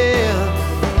willing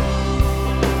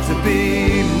to be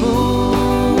moving.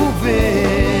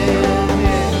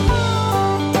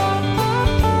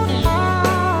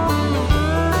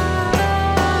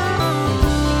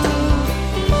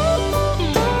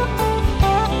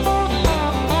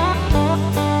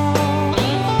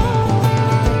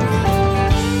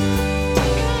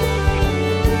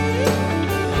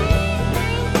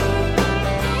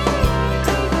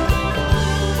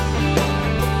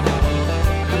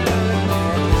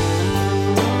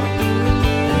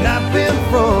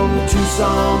 From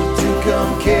Tucson to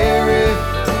Tucumcari,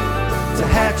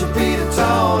 Tehachapi to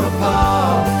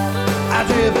Tonopah, I've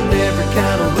driven every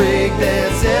kind of rig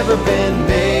that's ever been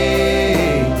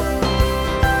made.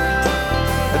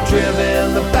 I've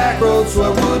driven the back road so I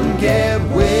wouldn't get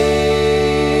wet.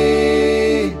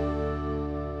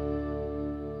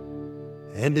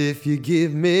 And if you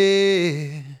give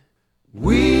me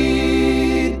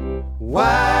wheat,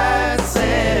 white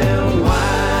sand wine,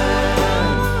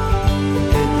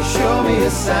 show me a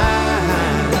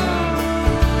sign,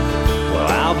 well,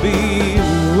 I'll be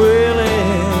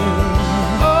willing.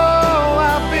 Oh,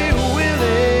 I'll be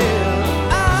willing.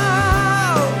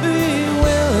 I'll be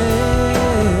willing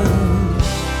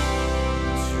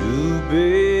to be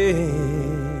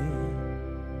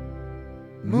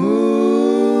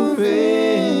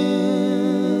moving.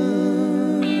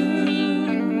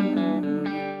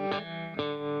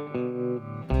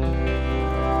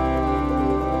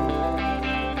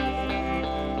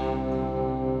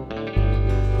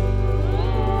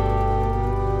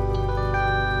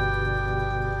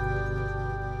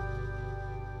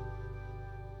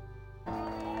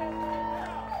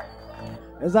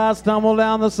 as I stumble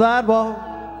down the sidewalk,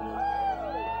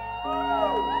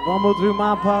 fumble through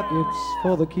my pockets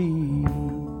for the key.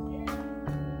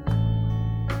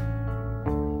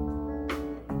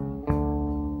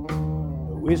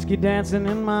 Whiskey dancing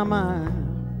in my mind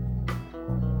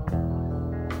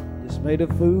just made a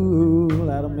fool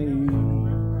out of me.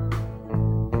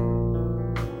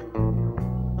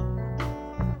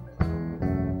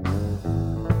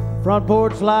 Front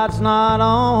porch light's not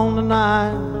on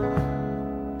tonight.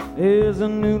 There's a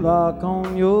new lock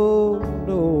on your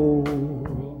door.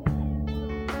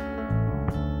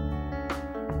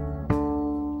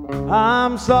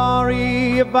 I'm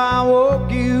sorry if I woke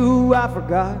you, I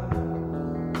forgot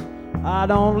I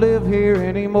don't live here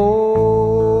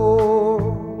anymore.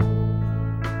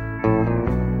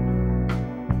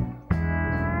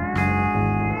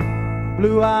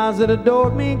 Blue eyes that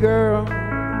adored me, girl,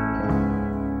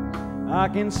 I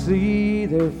can see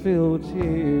they're filled with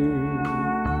tears.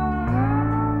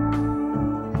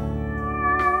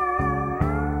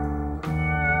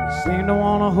 You seem to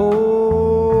want to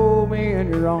hold me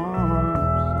in your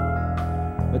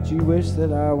arms, but you wish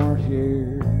that I weren't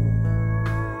here.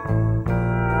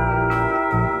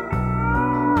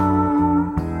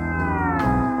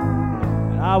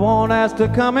 I won't ask to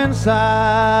come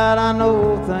inside. I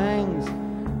know things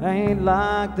ain't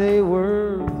like they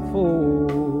were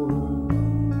before.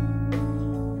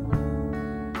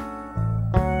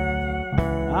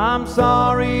 I'm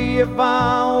sorry if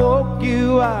I woke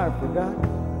you, I forgot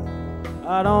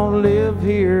I don't live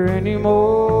here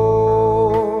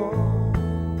anymore.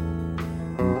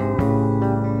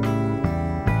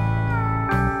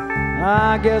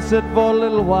 I guess that for a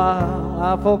little while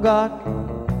I forgot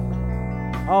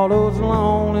all those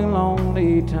lonely,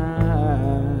 lonely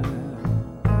times.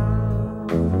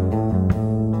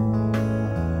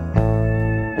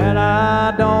 And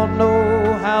I don't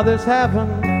know how this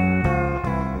happened.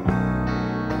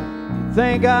 You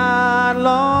think I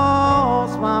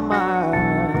lost my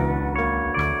mind.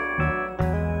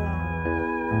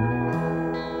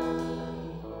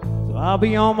 So I'll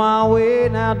be on my way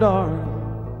now, darling.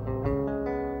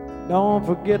 Don't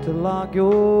forget to lock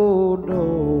your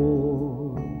door.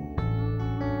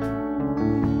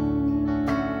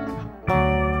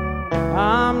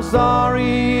 I'm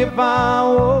sorry if I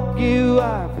woke you,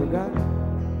 I forgot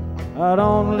I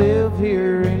don't live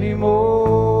here anymore.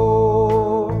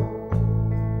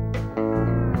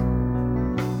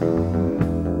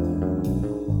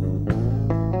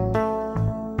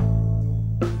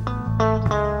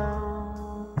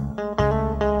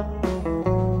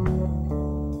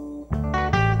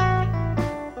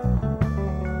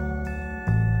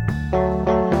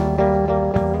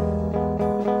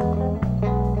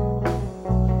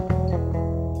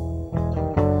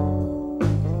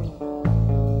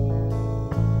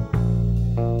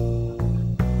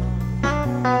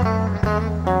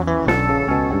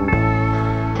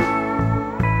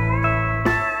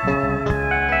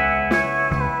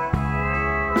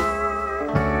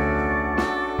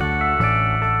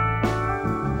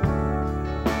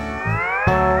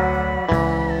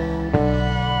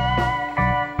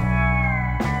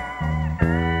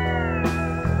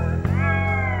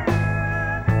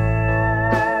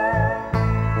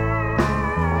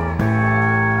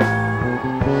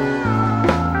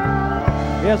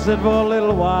 Yes, that for a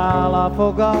little while I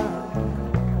forgot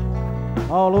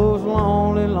all those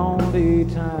lonely, lonely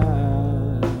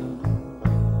times.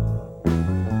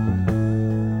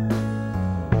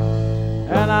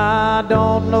 And I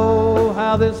don't know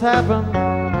how this happened.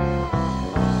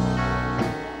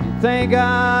 You think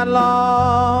I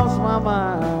lost my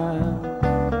mind.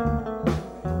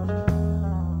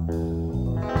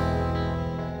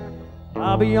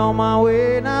 I'll be on my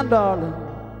way now, darling.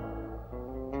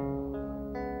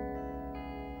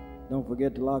 Don't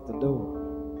forget to lock the door.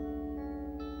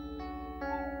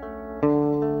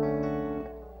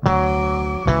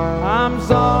 I'm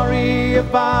sorry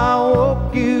if I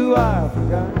woke you, I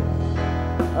forgot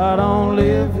I don't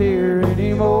live here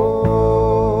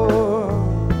anymore.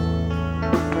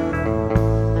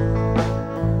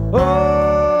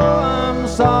 Oh, I'm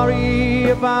sorry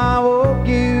if I woke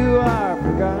you, I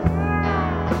forgot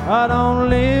I don't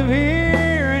live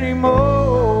here anymore.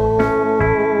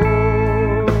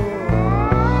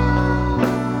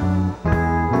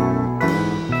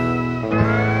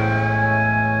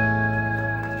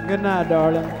 Good night,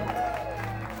 darling.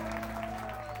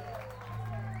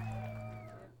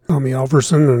 Tommy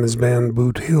Alverson and his band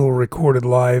Boot Hill recorded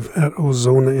live at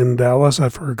Ozona in Dallas. I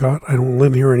forgot I don't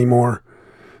live here anymore.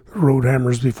 The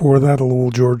Roadhammers before that, a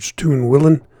little George tune,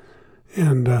 Willin,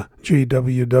 and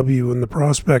J.W.W. and the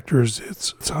Prospectors.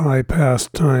 It's high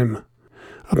past time.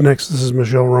 Up next, this is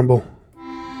Michelle Rumball.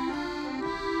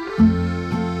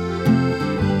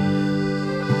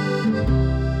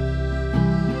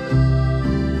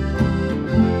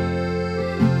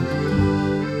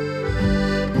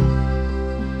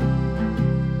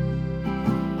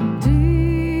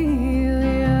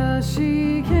 Delia,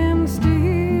 she can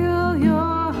steal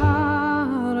your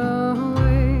heart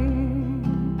away.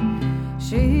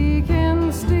 She can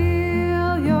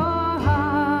steal your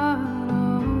heart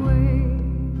away.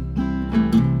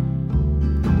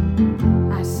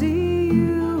 I see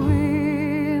you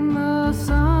in the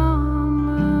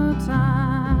summertime,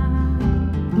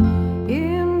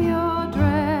 in your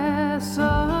dress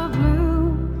of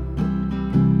blue.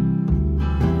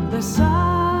 The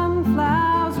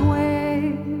sunflowers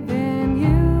wave in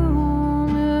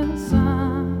unison,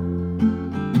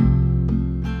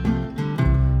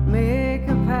 make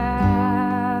a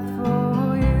path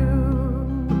for you.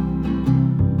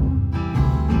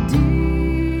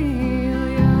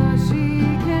 Delia, she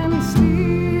can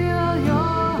steal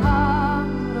your heart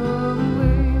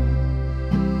away.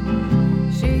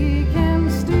 She can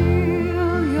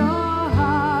steal your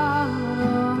heart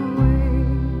away.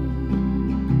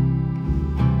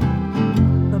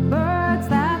 The birds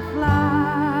that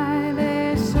fly,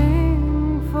 they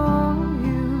sing for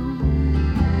you.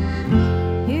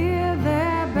 Hear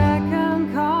their beck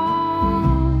and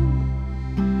call.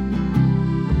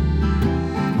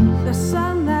 The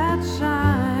sun that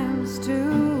shines to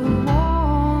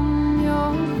warm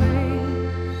your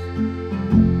face.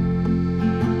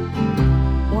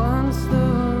 Once the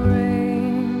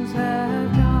rains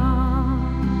have gone.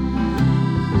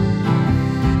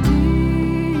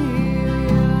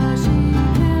 Delia, she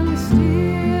can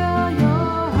steal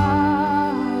your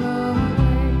heart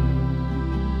away.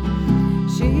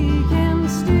 She can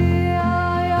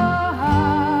steal your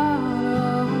heart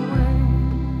away.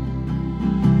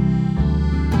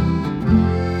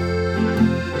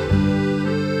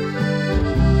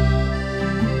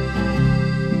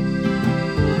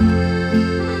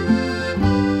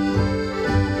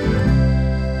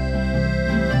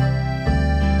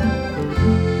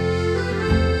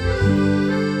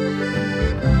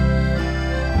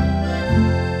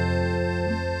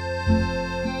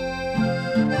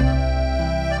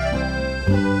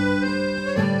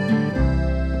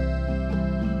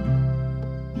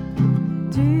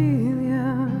 Delia,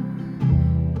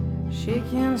 she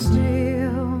can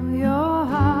steal your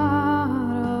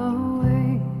heart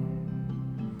away.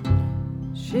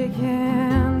 She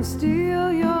can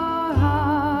steal your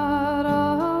heart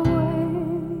away.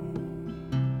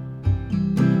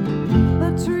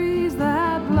 The trees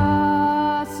that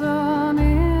blossom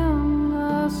in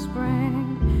the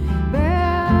spring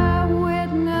bear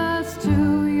witness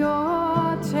to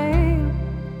your tale.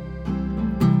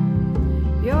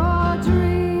 Your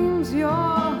dreams, your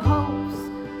hopes,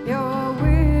 your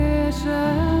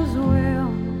wishes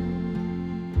will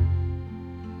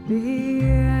be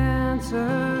answered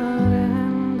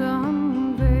and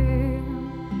unveiled.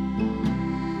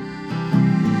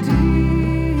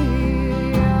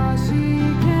 Delia, she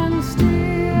can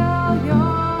steal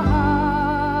your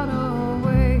heart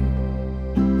away.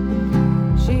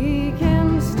 She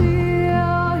can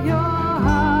steal your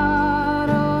heart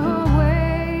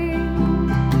away.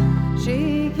 She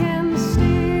can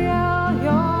steal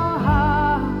your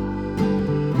heart,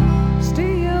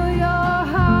 steal your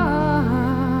heart,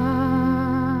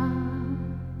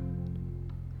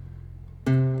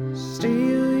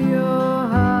 steal your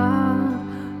heart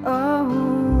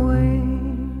away.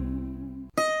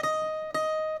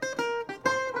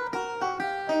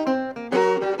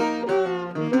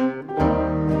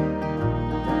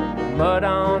 Mud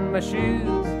on my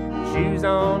shoes, shoes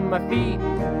on my feet.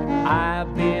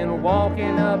 I've been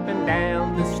walking up and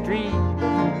down the street.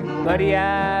 Buddy,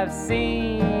 I've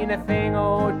seen a thing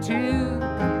or two.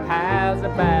 How's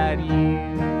about you?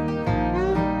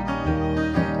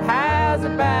 How's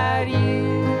about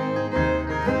you?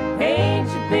 Ain't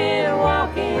you been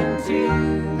walking too?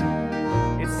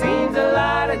 It seems a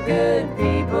lot of good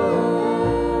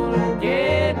people are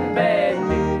getting bad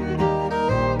news.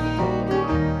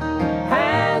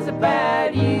 How's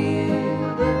about you?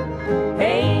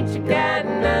 Ain't you got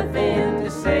nothing to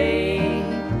say?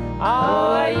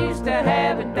 Oh, I used to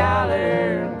have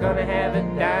 $1, gonna have a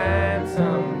dime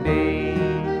someday.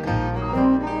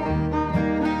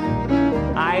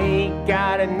 I ain't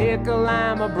got a nickel,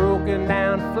 I'm a broken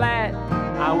down flat.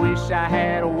 I wish I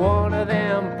had one of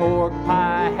them pork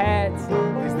pie hats,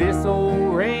 'cause this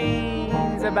old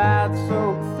rain's about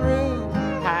soaked through.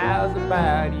 How's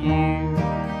about you?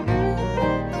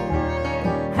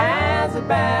 How's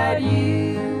about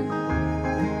you?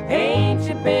 Ain't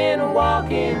you been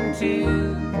walking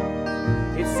to?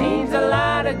 It seems a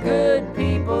lot of good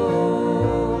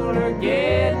people are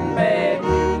getting bad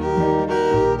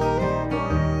news.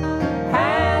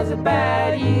 How's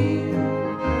about you?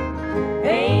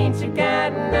 Ain't you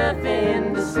got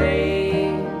nothing to say?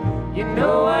 You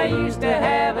know I used to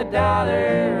have $1,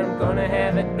 I'm gonna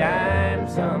have a dime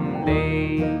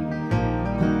someday.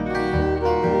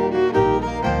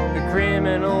 The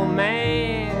criminal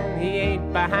man, he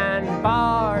ain't behind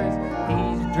bars.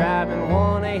 He's driving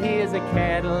one of his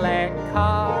Cadillac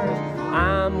cars.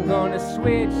 I'm gonna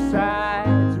switch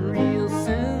sides real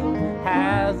soon.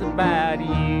 How's about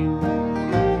you?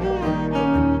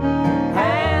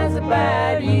 How's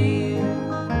about you?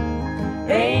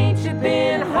 Ain't you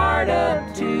been hard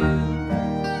up too?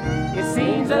 It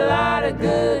seems a lot of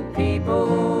good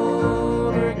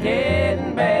people are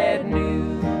getting bad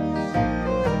news.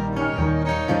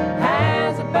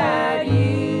 How's about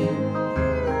you?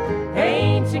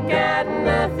 Ain't you got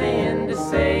nothing to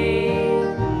say?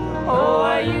 Oh,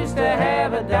 I used to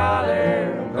have $1,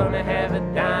 I'm gonna have a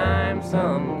dime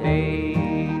someday.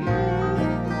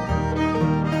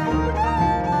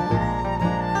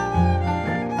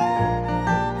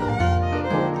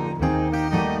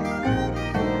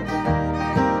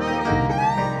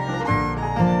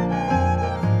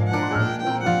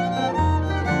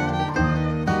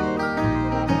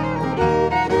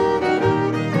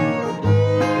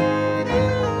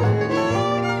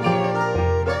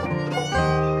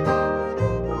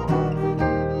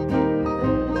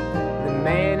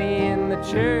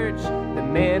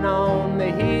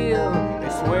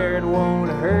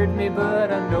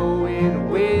 But I know it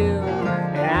will.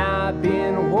 And I've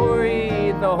been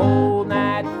worried the whole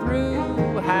night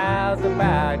through. How's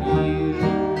about you?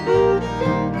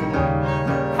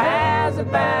 How's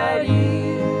about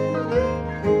you?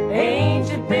 Ain't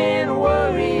you been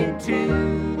worried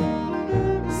too?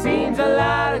 Seems a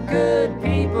lot of good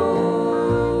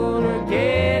people are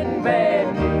getting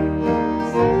bad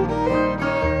news.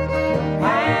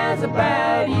 How's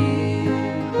about you?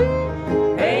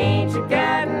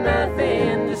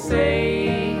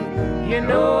 You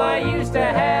know I used to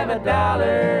have $1,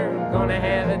 I'm gonna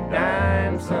have a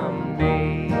dime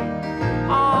someday.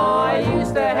 Oh, I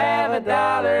used to have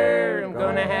 $1, I'm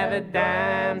gonna have a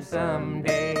dime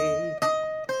someday.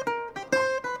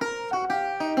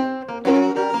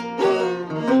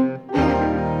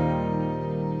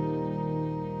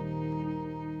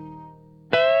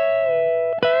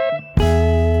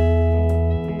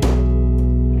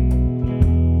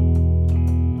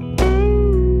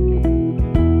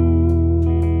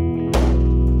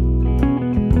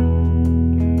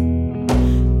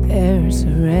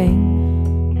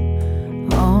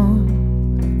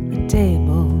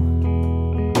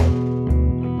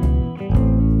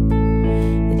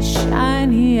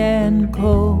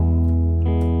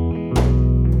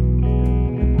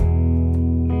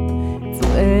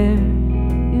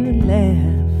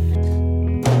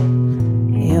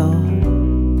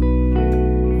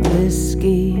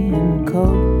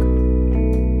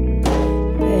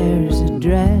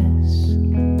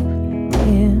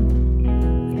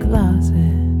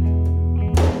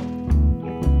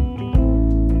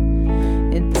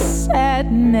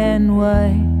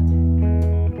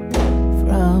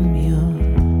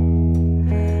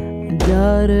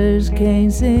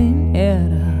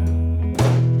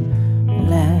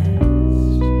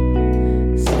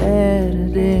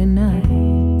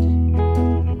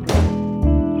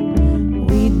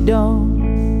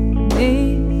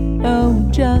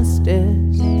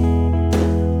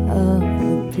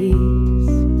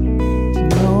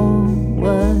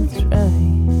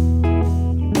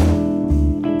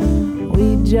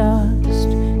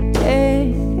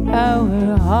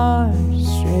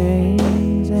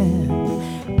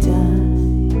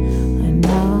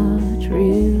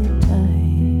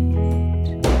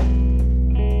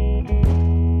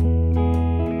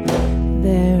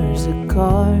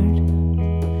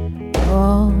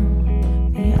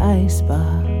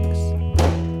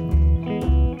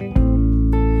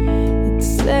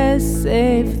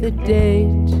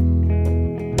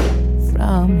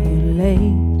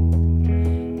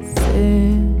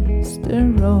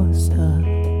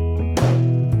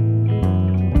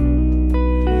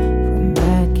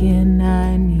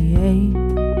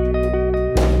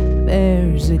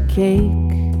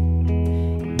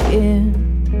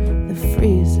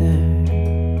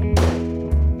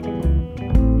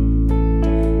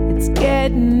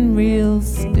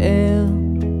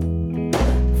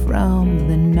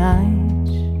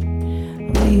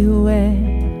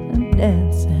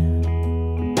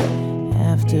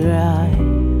 After I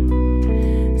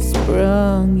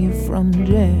sprung you from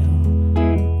jail.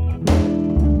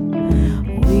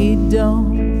 We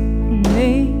don't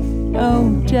need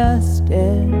no justice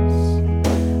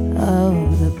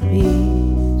of the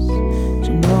peace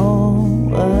to know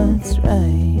what's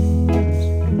right.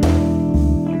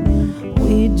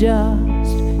 We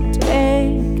just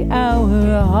take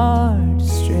our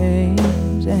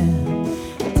heartstrings and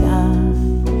tie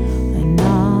a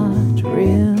knot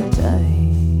real tight.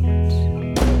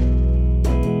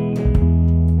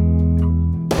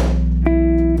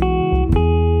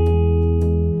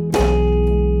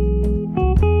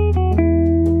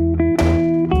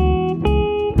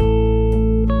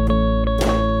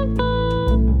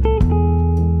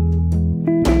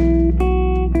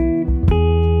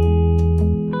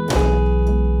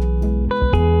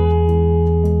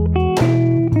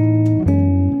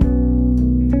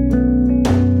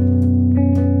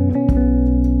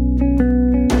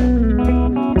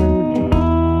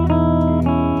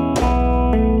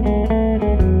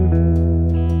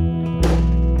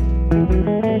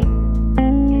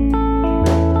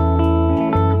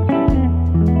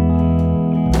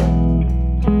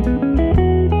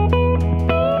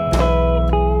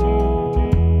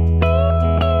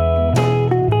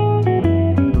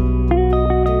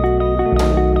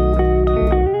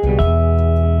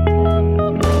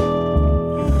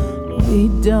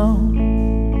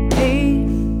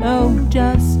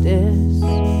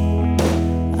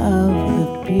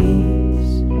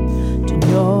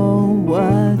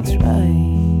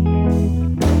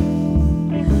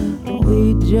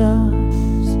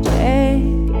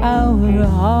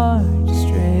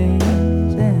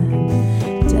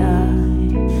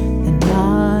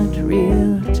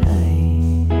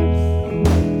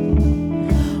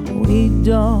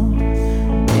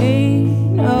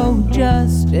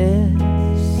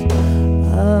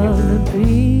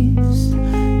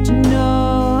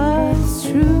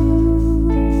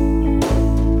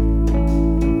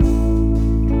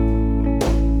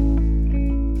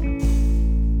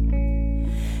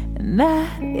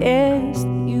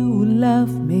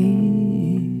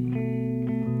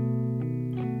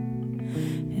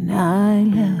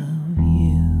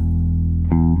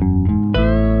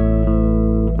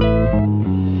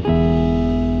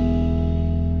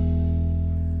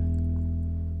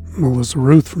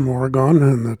 Ruth from Oregon,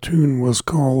 and the tune was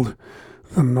called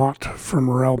The Knot from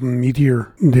her album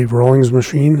Meteor. Dave Rawlings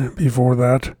Machine. Before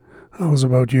that, How Was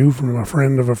About You from A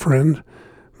Friend of a Friend.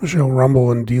 Michelle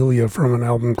Rumball and Delia from an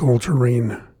album called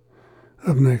Terrain.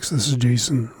 Up next, this is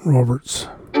Jason Roberts.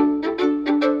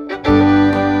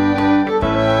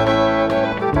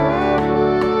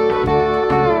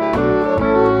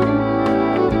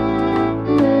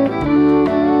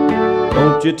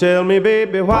 Won't you tell me,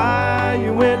 baby, why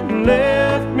you went and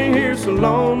left me here so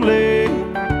lonely?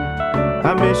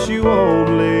 I miss you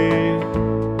only.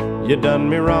 You done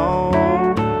me wrong.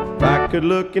 If I could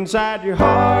look inside your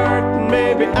heart, then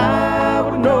maybe I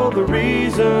would know the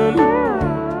reason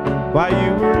why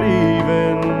you were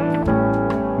leaving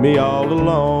me all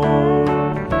alone.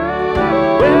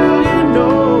 Well, you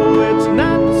know it's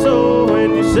not so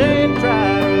when you say it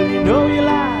right. Well, you know you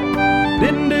lied.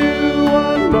 Didn't do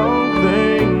one wrong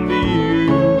thing to you.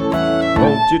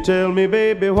 Won't you tell me,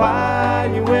 baby, why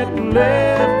you went and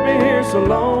left me here so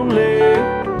lonely?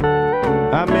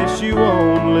 I miss you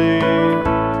only,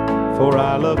 for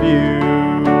I love you.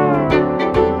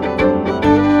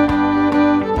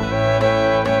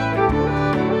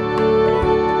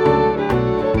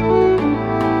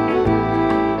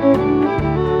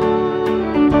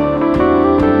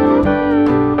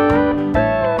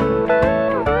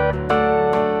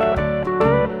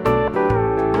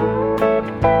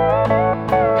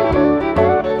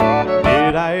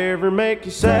 Make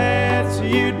you sad so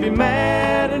you'd be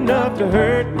mad enough to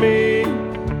hurt me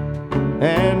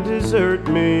and desert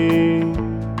me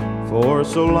for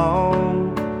so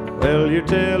long. Well, you're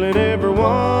telling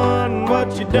everyone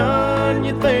what you done,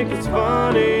 you think it's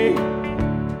funny.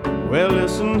 Well,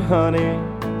 listen, honey,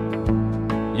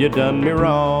 you done me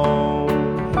wrong.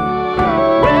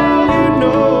 Well, you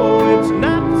know it's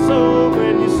not so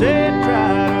when you say it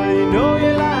right. Well, you know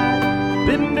you lied,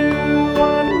 didn't do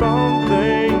one wrong thing.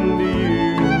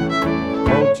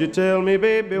 Won't you tell me,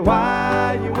 baby,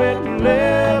 why you went and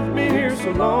left me here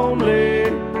so lonely?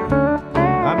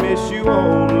 I miss you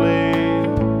only,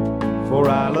 for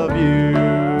I love you.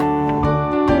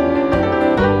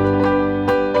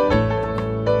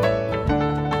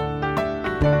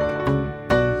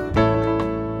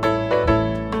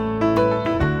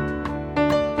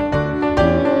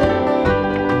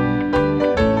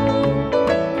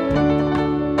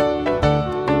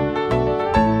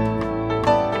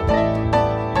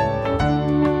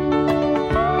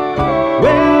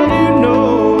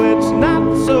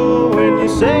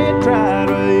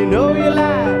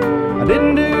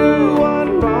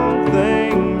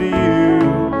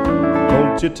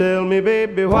 Won't you tell me,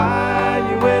 baby, why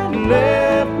you went and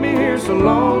left me here so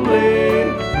lonely?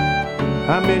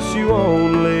 I miss you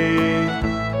only,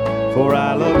 for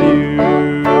I love you.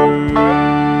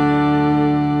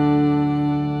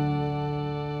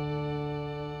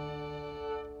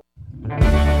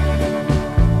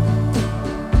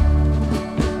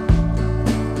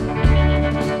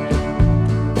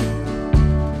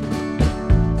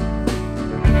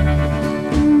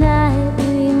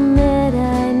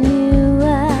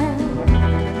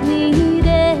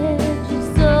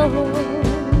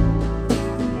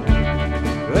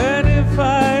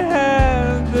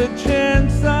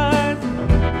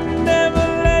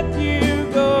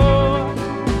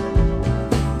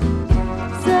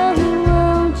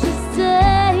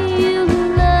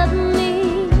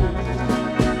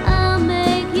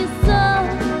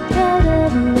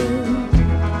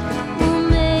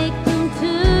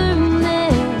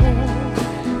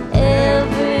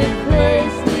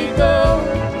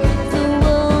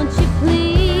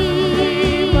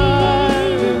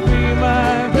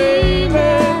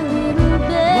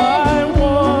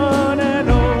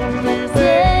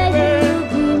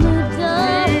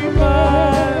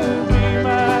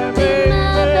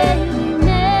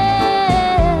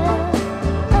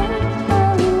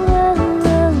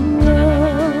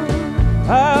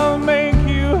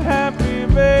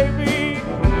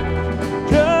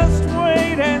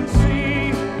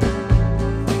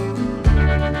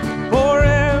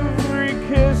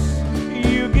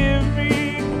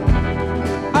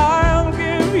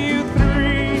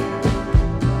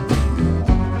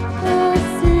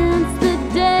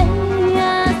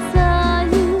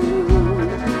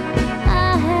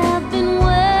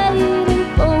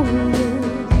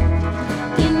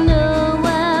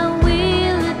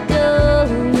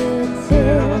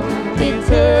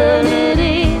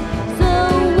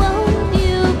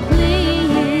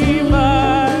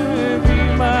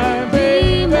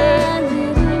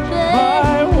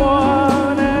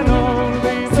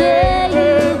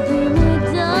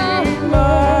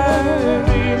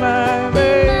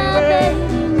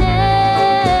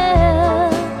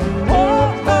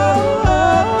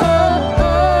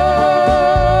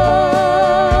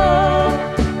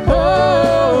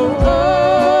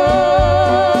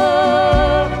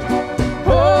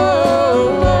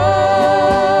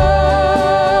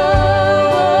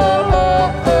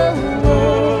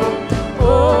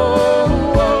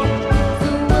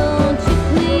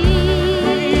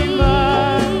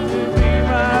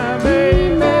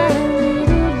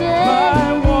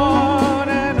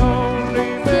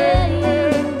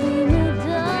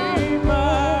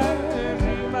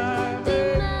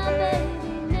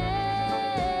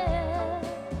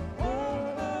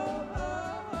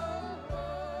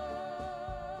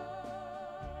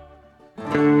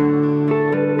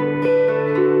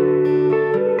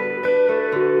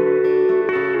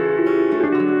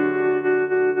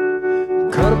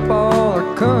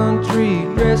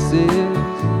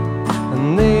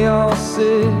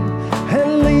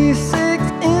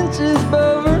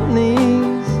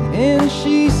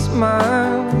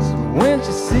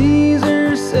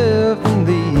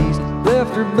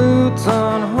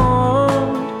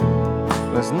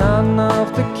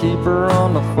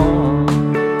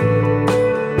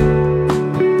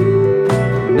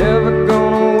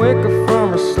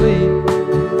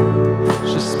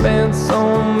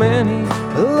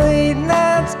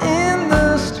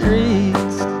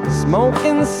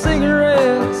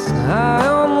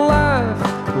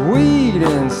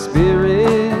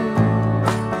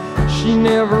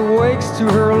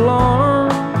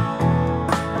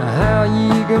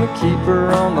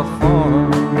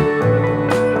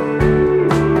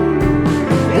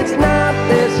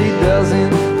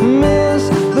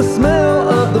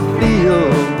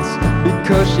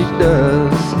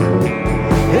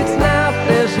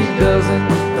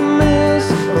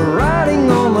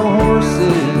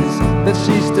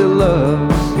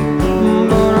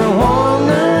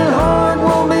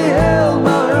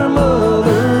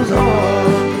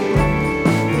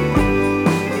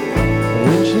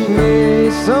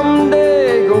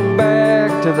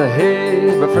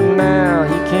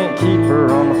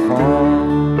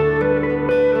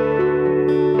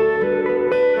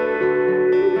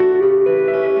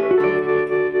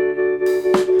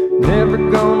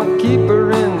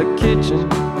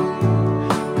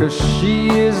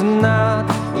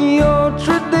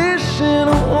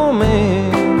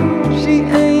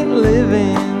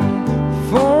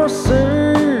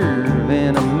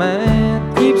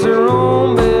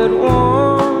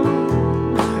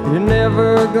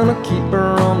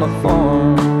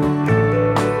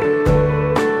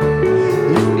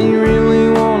 If you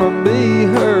really wanna be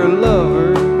her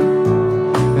lover,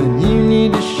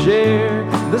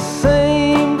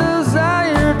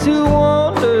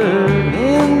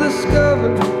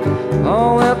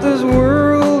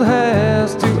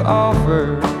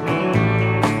 lover.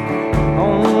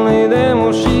 Only then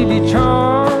will she be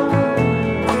charmed,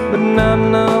 but not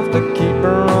enough to keep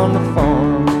her on the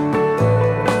farm.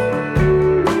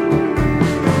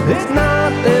 It's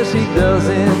not that she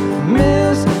doesn't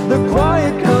miss the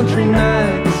quiet country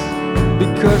nights,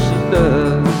 because she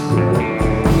does.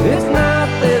 It's not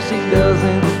that she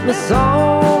doesn't miss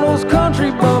all those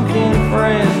country bumpkin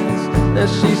friends that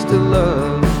she still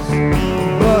loves.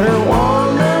 But her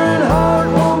wandering heart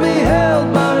won't be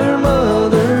held by her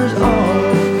mother's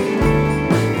arms.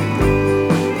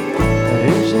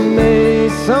 And she may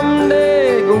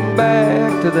someday go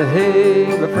back to the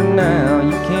hay, but for now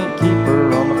you can't keep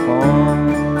her on the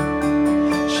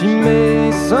farm. She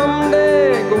may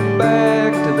someday go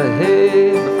back to the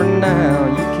hay, but for now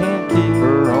you can't keep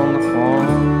her on the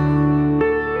farm.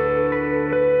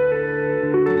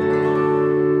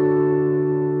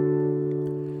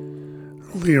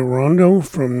 Rondeau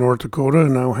from North Dakota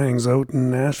now hangs out in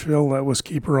Nashville. That was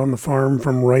Keep Her on the Farm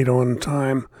from Right on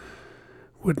Time.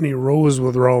 Whitney Rose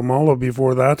with Raul Malo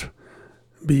before that.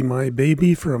 Be My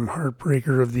Baby from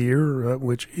Heartbreaker of the Year,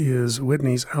 which is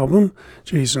Whitney's album.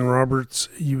 Jason Roberts'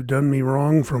 You Done Me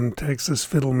Wrong from Texas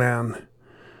Fiddle Man.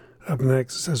 Up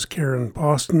next is Karen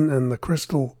Poston and the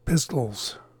Crystal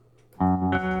Pistols.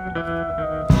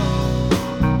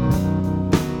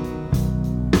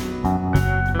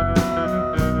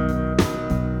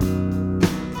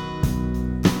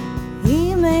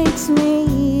 Makes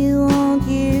me want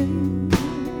you,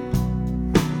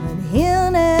 but he'll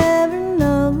never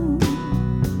know.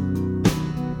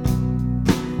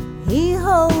 He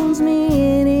holds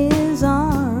me in his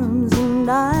arms and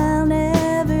I'll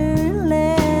never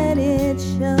let it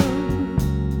show.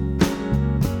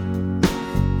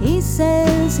 He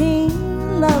says he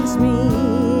loves me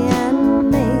and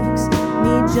makes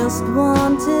me just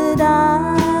want to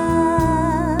die.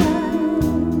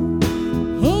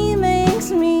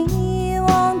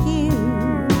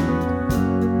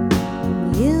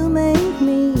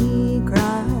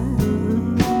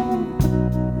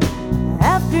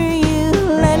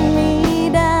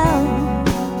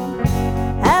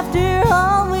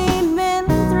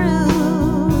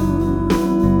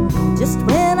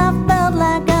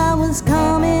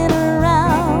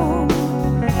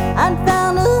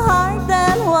 Found a heart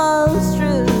that was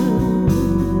true.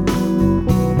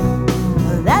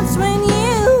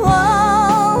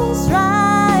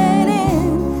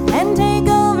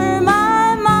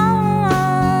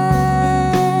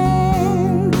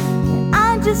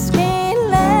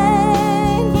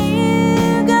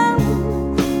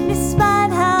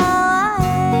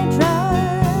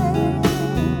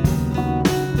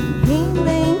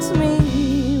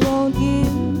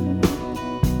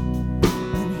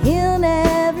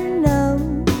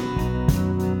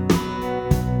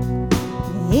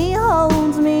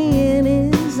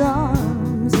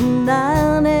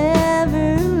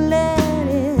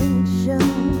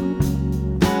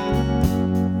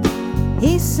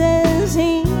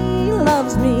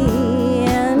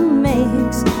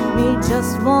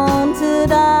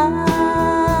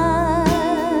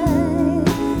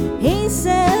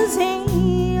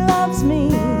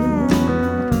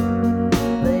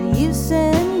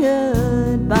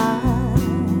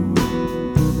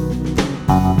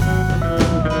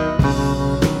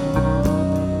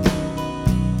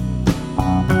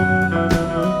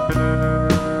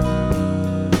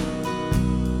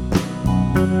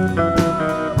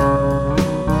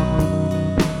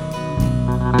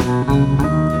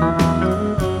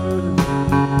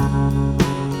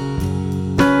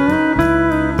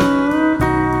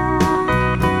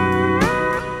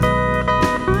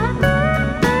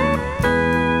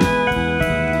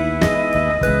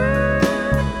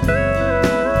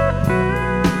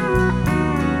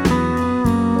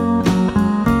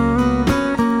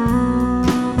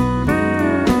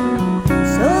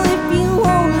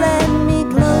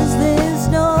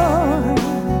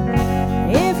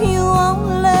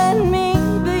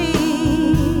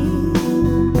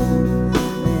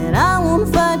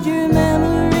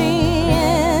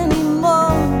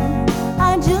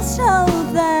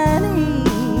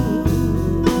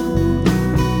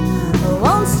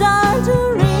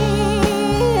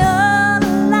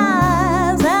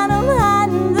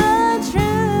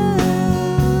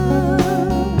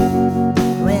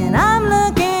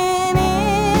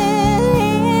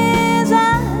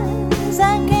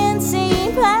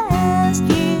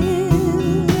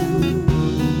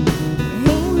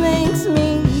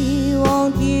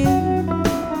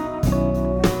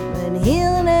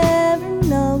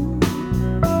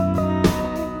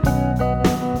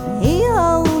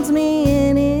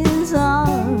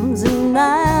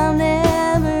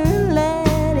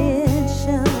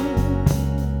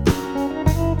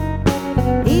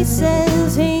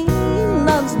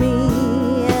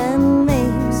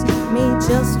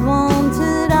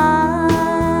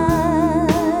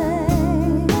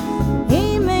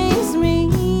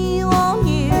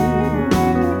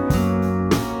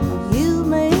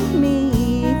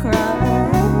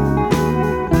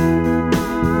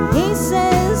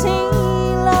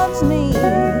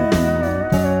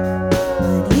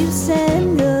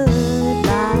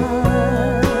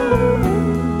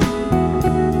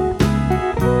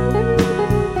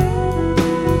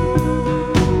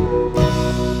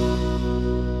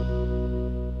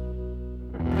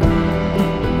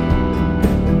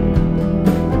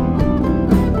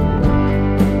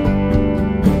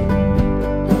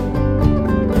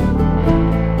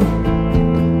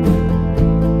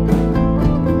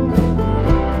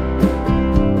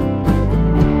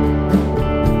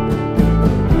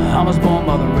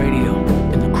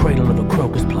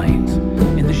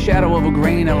 a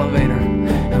grain elevator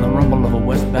and the rumble of a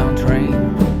westbound train.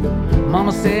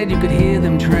 Mama said you could hear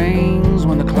them trains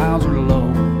when the clouds were low.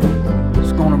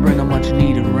 It's gonna bring a much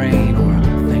needed rain or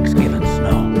Thanksgiving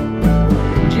snow.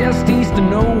 Just east of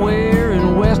nowhere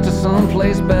and west of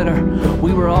someplace better,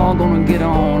 we were all gonna get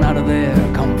on out of there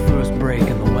come first break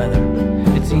in the weather.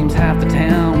 It seems half the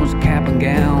town was cap and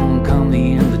gown come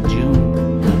the end of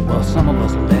June. Well, some of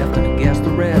us left and I guess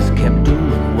the rest kept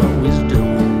doing what we was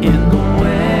doing. In the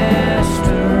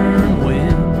western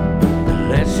wind, it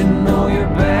lets you know you're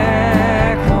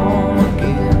back home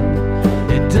again.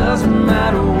 It doesn't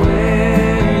matter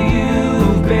where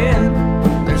you've been,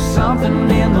 there's something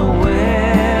in the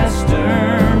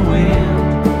western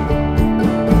wind.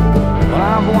 Well,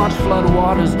 I've watched flood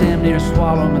waters damn near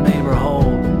swallow my neighbor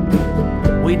whole.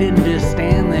 We didn't just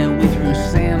stand there, we threw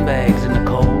sandbags in the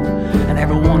cold. And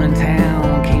everyone in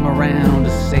town came around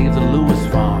to save the Lewis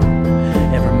farm.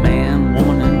 Every man,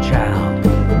 woman, and child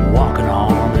walking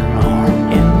arm in arm.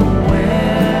 In the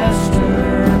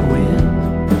western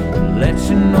wind, lets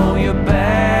you know you're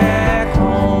back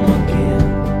home again.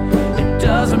 It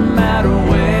doesn't matter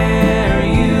where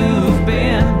you've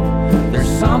been, there's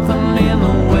something in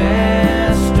the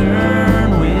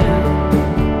western wind.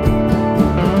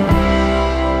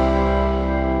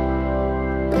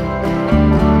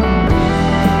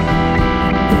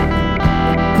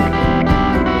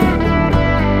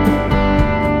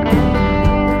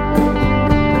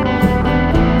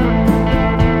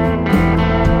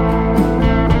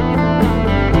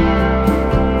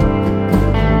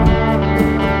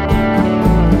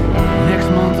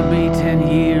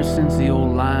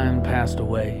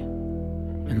 Away,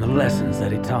 and the lessons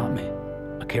that he taught me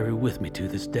I carry with me to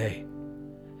this day.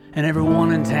 And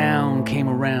everyone in town came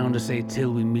around to say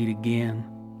till we meet again,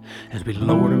 as we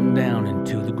lowered him down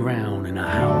into the ground in a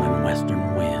howling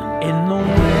western wind. In the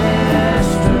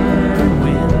western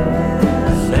wind,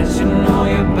 lets you know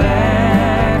you're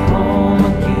back home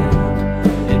again.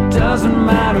 It doesn't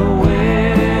matter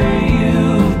where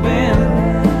you've been,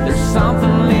 there's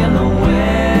something in the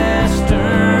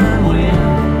western wind.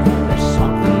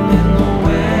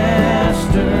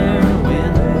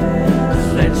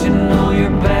 You know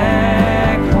you're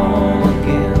back home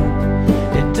again.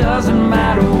 It doesn't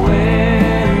matter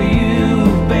where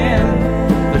you've been,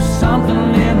 there's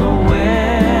something in the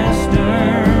western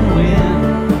wind.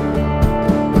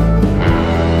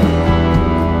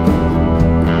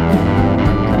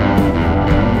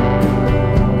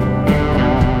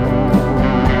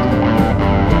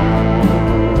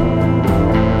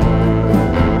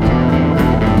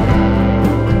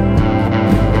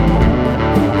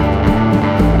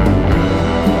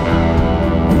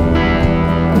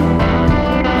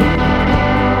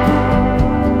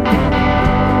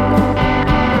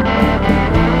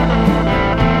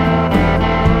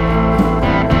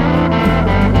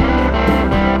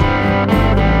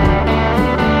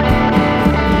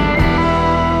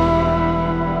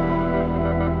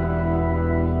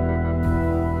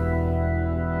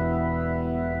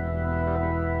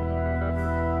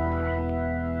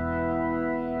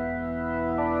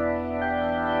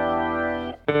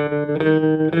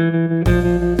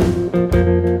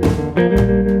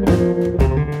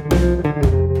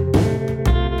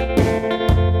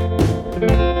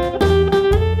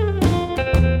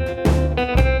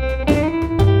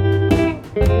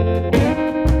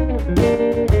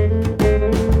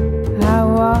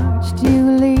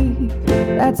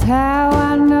 That's how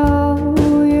I know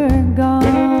you're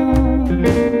gone.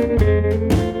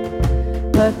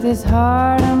 But this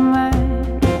heart of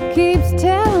mine keeps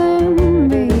telling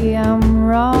me I'm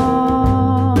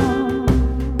wrong.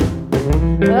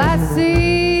 Well, I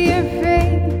see your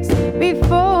face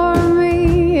before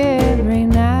me every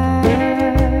night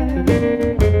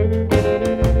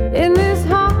in this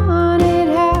haunted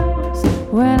house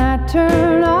when I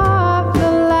turn off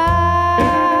the light.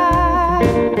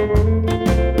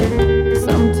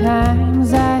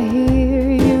 Sometimes I hear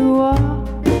you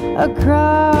walk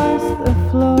across the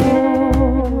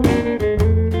floor,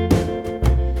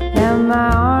 and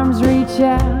my arms reach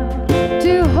out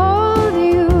to hold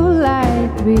you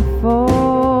like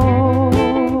before.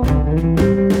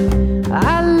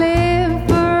 I live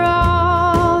for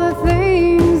all the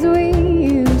things we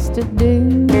used to do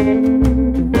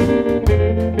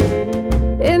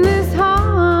in this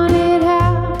haunted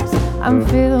house. I'm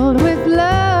filled with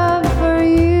love for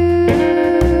you.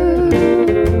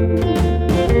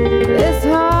 This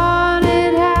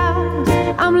haunted house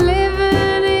I'm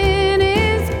living in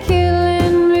is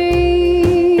killing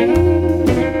me.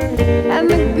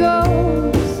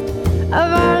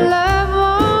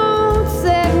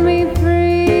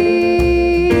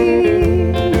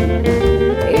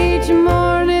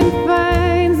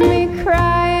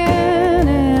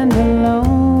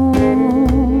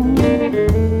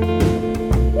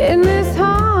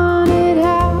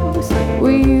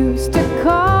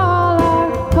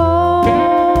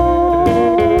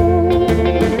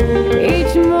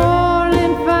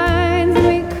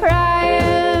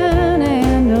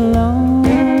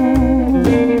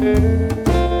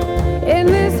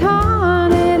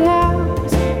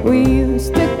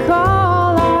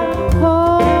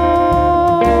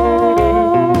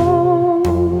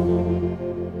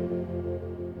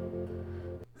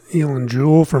 Elin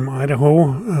Jewell from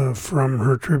Idaho, from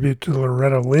her tribute to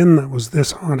Loretta Lynn, that was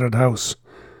This Haunted House.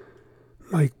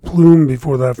 Mike Plume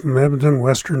before that from Edmonton,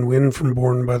 Western Wind from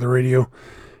Born by the Radio.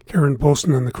 Karen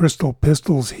Poston and the Crystal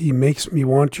Pistols, He Makes Me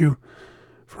Want You,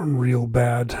 from Real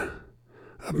Bad.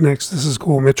 Up next, this is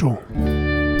Cole Mitchell.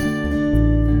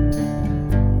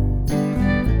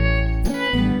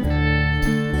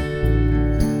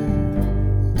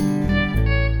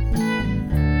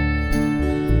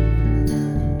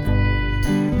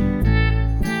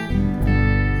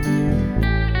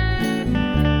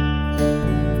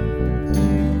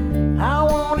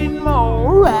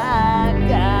 I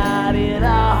got it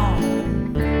all.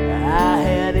 I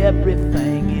had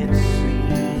everything it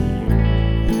seemed.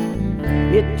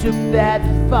 It took that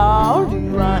far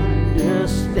to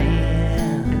understand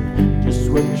just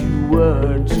what you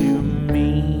were to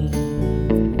me.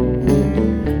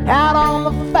 Out on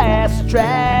the fast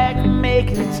track,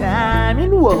 making time,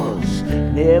 it was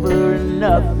never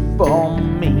enough for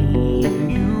me.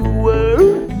 And you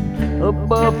were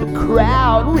above the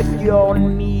crowd with your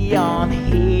neon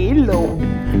halo,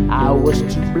 I was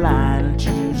too blind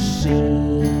to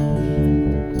see.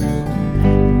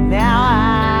 Now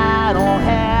I don't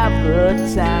have the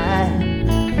time,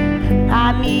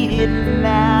 I need it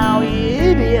now,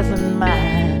 it isn't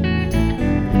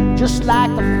mine. Just like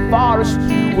the forest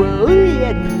you were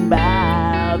hidden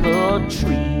by the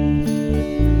trees.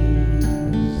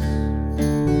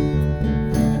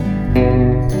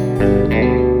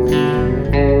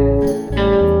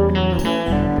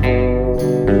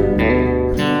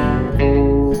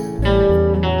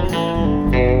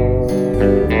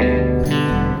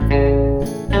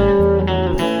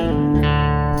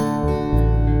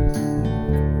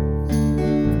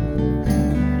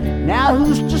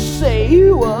 Who's to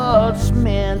say what's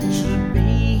meant to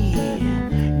be?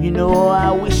 You know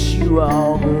I wish you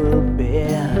all the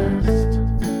best.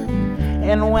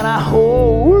 And when I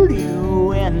hold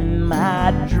you in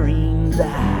my dreams,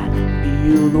 I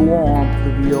feel the warmth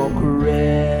of your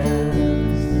caress.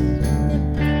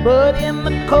 But in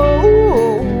the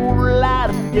cold light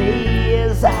of day,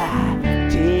 as I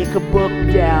take a book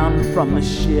down from the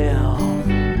shelf,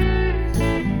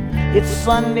 it's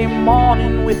Sunday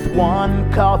morning with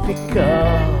one coffee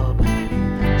cup,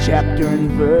 chapter and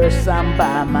verse, I'm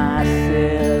by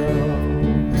myself.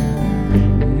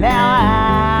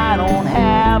 Now I don't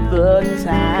have the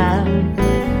time,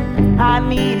 I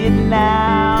need it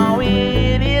now,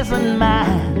 it isn't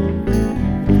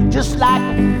mine. Just like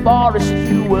the forest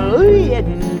you were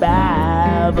hidden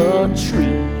by the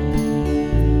tree.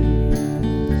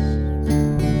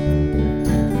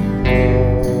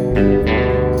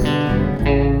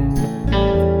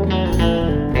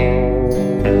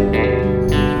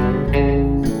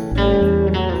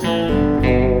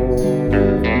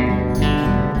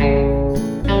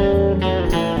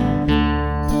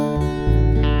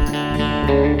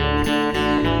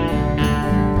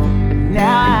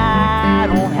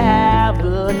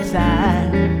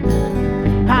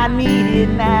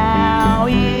 Now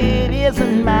it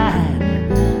isn't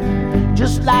mine.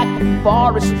 Just like the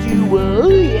forest you were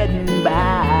hidden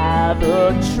by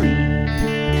the tree.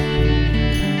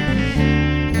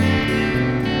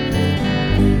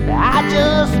 I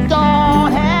just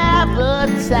don't have the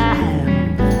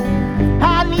time,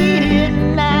 I need it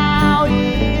now,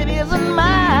 it isn't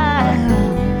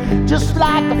mine. Just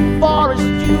like the forest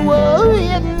you were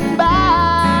hidden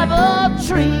by the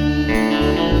tree.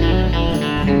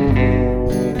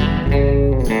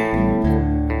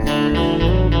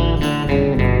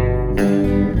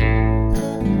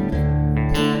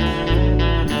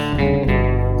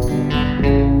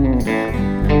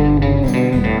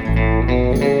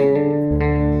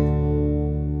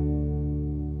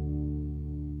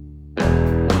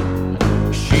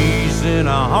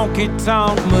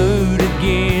 Honky-tonk mood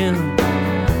again.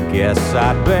 Guess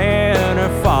I better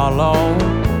follow.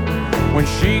 When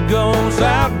she goes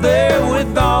out there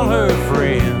with all her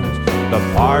friends, the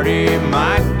party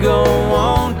might go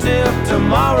on till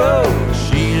tomorrow.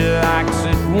 She likes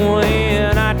it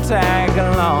when I tag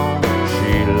along.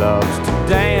 She loves to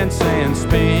dance and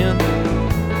spin.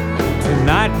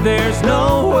 Tonight there's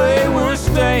no way we're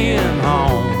staying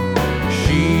home.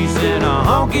 She's in a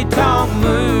honky-tonk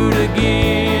mood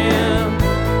again.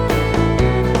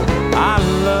 I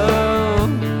love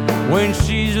when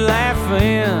she's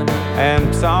laughing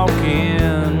and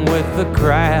talking with the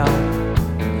crowd,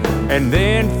 and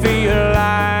then feel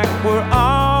like we're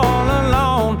all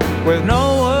alone with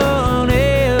no one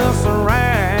else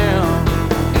around.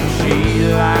 She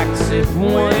likes it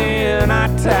when I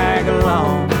tag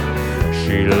along.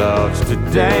 She loves to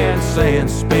dance and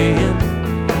spin.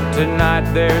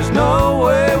 Tonight there's no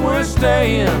way we're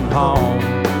staying home.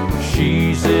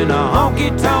 She's in a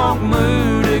honky-tonk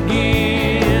mood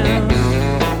again.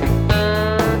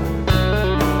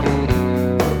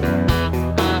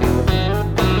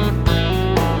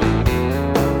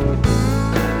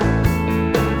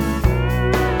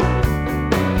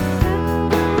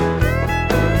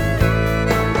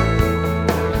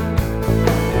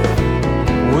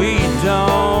 We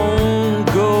don't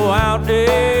go out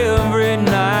every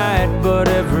night, but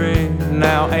every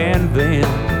now and then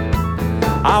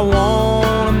I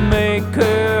wanna make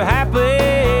her happy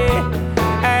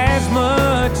as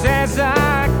much as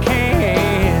I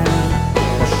can.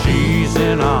 She's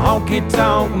in a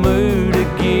honky-tonk mood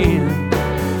again.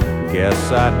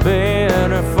 Guess I'd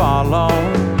better follow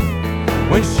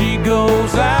when she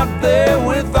goes out there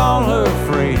with all her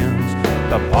friends.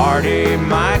 The party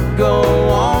might go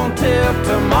on till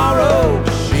tomorrow.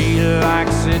 She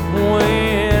likes it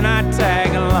when I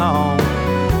tag along.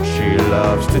 She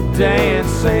loves to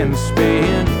dance and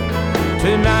spin.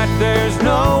 Tonight there's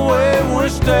no way we're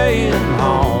staying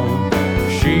home.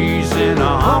 She's in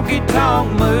a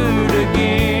honky-tonk mood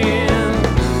again.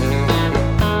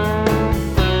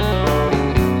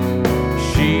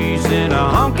 She's in a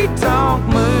honky-tonk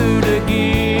mood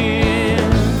again.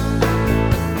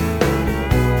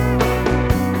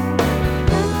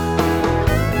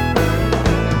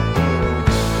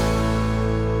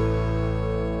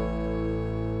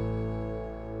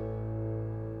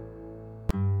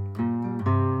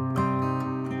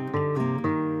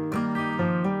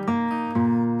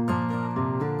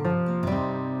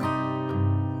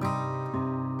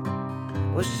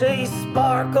 She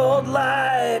sparkled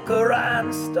like a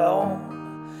rhinestone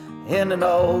in an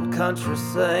old country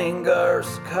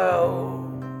singer's coat.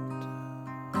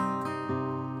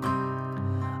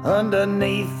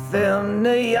 Underneath them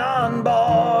neon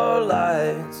bar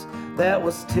lights that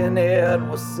was tinted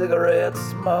with cigarette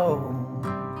smoke.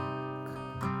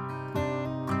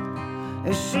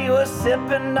 And she was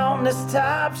sipping on this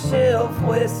top shelf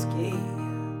whiskey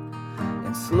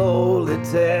and slowly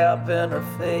tapping her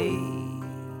feet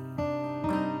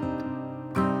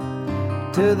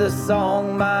to the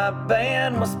song my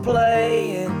band was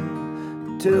playing,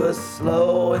 to a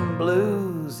slow and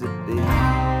bluesy beat.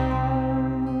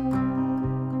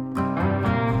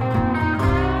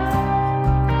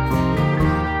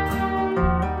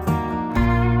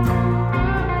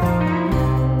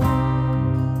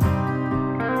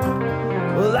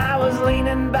 Well, I was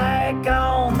leaning back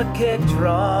on the kick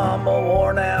drum, a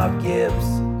worn out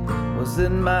Gibson was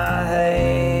in my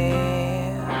hand.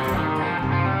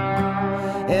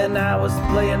 And I was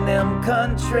playing them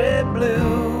country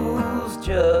blues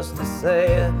just as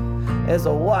sad as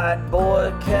a white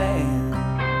boy can.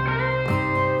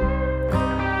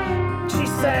 She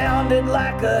sounded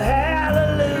like a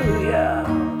hallelujah.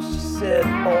 She said,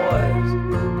 boys,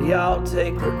 do y'all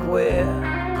take request?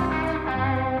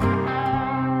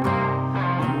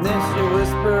 And then she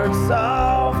whispered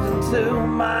soft into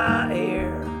my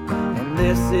ear, and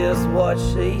this is what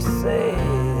she said.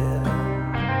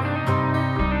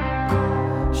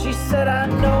 She said, I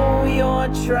know you're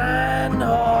trying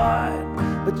hard,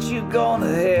 but you're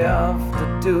gonna have to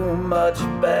do much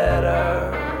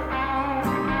better.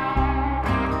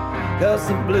 'Cause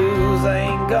the blues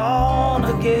ain't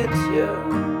gonna get you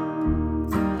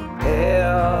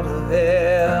out of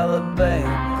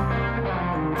Alabama.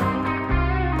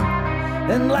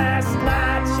 And last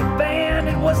night your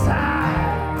bandit was high,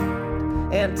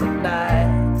 and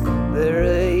tonight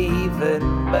they're even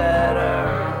better.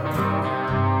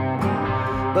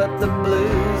 But the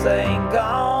blues ain't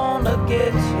gonna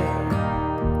get you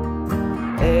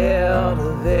out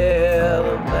of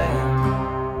Alabama.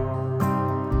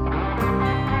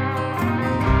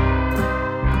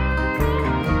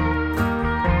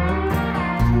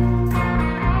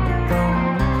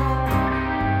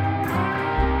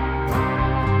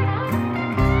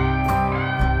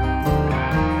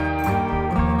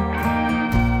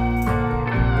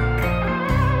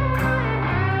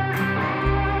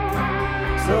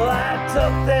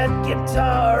 Took that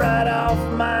guitar right off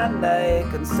my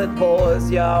neck and said, boys,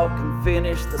 y'all can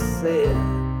finish the set.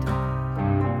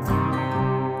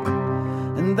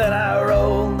 And then I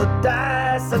rolled the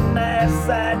dice and asked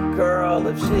that girl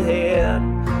if she had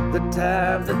the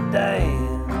time to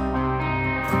dance.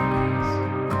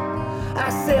 I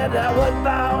said, what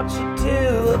brought you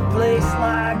to a place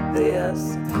like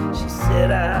this? She said,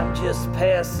 I'm just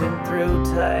passing through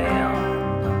town.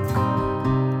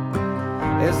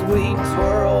 As we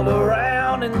twirled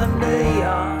around in the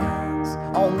neons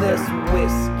on this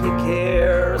whiskey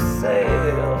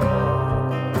carousel.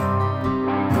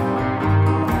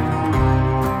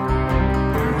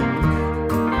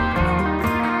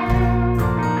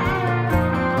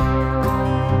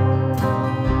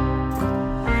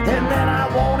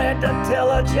 tell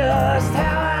her just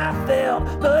how I felt,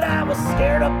 but I was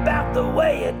scared about the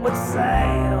way it would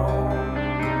sound.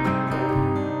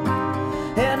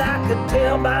 And I could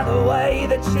tell by the way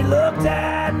that she looked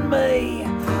at me,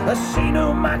 she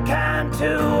knew my kind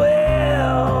too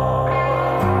well.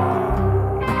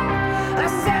 I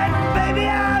said, baby,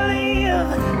 I leave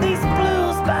these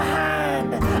blues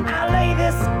behind, I lay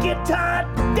this guitar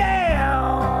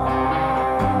down,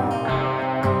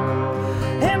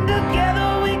 and together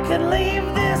we can leave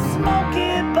this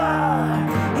smoky bar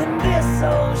in this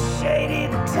old shady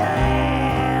town.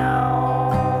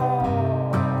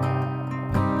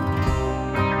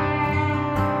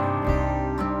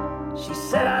 She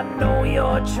said, I know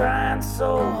you're trying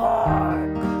so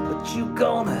hard, but you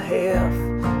gonna have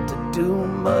to do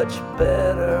much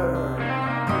better,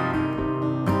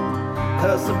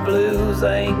 'cause the blues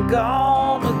ain't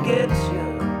gonna get you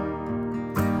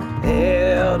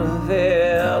out of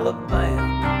Alabama.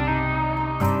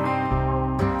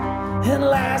 And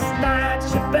last night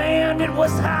your bandit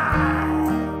was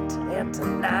hot, and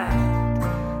tonight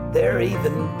they're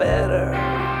even better.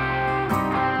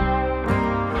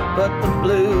 But the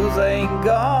blues ain't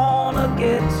gonna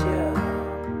get you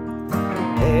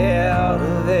out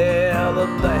of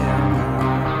Alabama.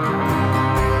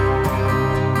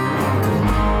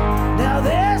 Now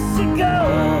there she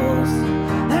goes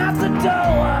out the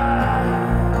door,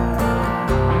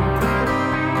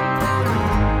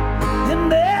 and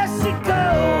there she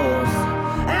goes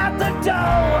out the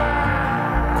door.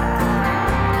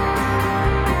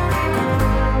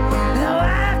 Now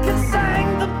I can sing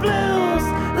the blues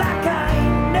like I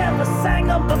ain't never sang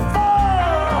them before,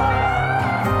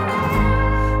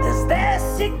 as there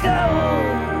she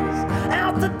goes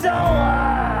out the door.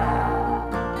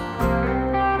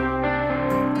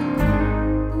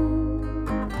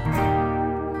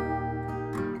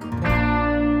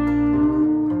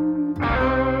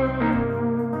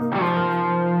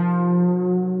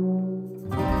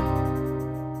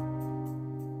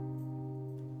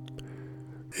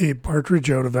 A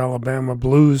Partridge Out of Alabama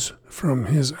Blues from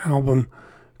his album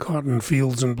Cotton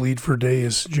Fields and Bleed for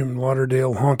Days. Jim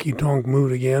Lauderdale, Honky Tonk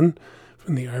Mood Again,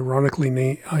 from the ironically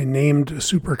named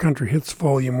Super Country Hits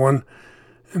Volume 1,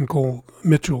 and Cole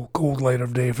Mitchell, Cold Light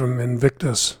of Day from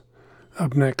Invictus.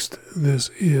 Up next, this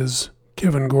is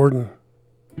Kevin Gordon.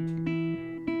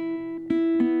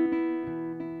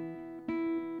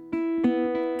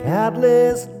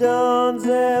 Countless dawns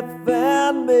have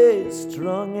found me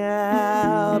strung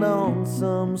out on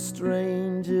some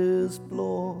stranger's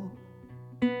floor,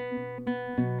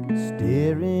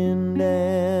 staring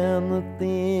down the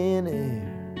thin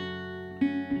air,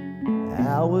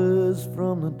 hours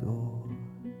from the door.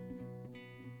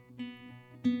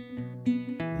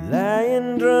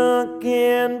 Lying drunk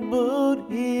in boot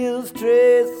heels,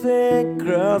 tracing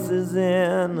crosses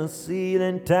in the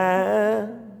ceiling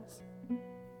tiles,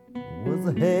 was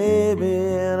the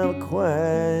habit of a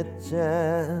quiet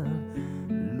child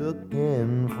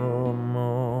looking for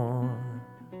more,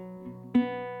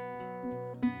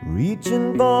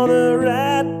 reaching for the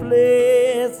right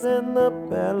place and the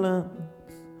balance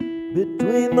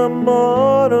between the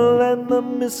mortal and the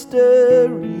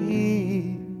mystery.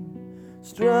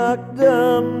 Struck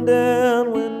them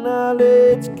down when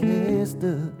knowledge cast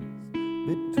us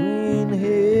between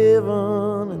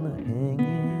heaven and the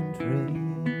hanging tree.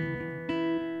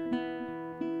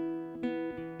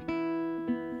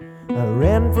 I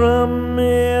ran from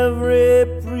every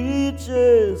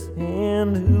preacher's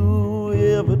hand,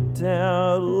 whoever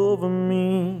towered over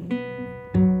me,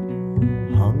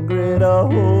 hungry to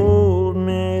hold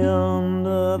me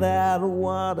under that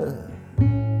water,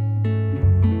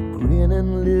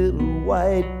 grinning little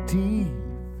white teeth.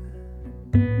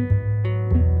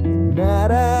 At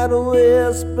night I'd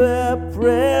whisper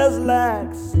prayers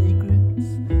like secrets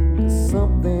to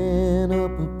something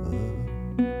up above,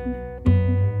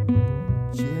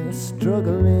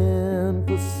 struggling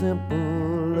for simple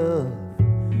love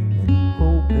and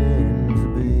hoping to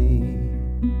be,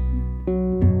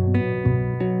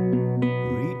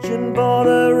 reaching for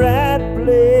the right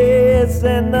place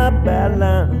and the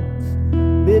balance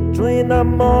between the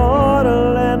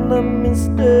mortal and the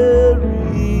mystery.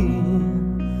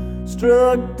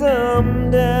 Struck them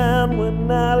down when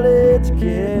knowledge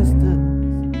cast us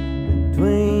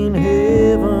between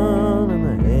heaven and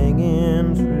the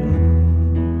hanging tree.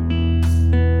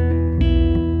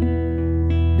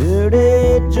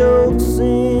 Dirty jokes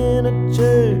in a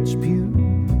church pew,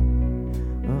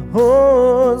 a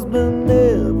whore's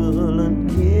benevolent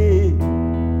kiss,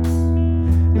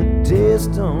 a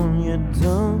taste on your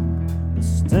tongue, a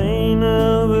stain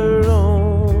of her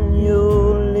on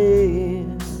your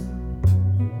lips.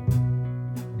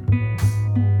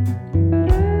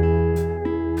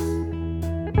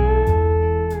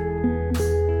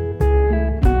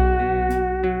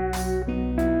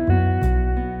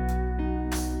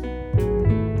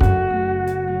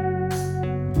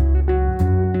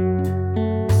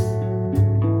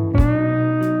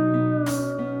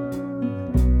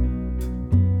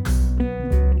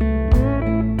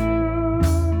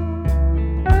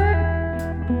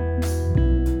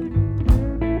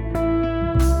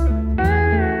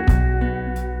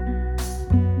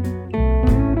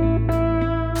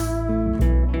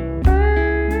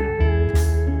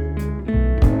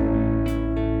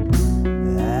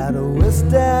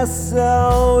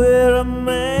 where a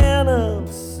man of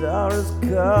sorrows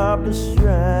carved a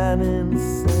shrine in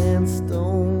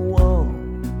sandstone wall,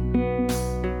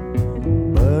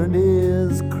 burned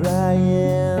his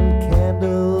crying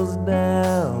candles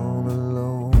down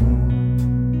alone.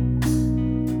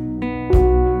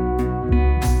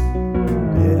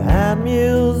 Behind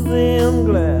museum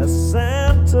glass,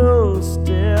 Santos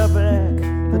stare back,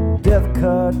 the death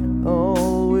cart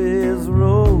always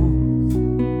rolls.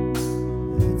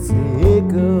 It's the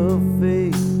ache of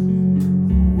fate, the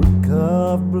wick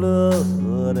of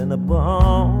blood and a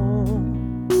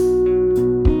bone,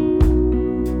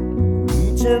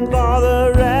 reaching for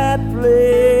the right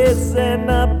place and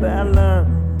a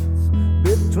balance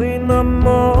between the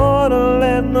mortal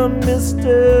and the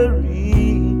mystery.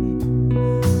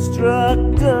 Struck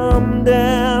them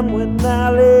down when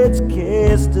knowledge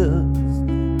cast us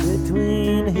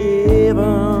between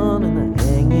heaven and the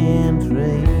hanging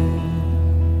train.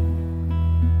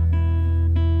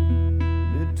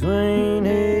 Between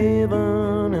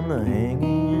heaven and the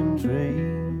hanging train.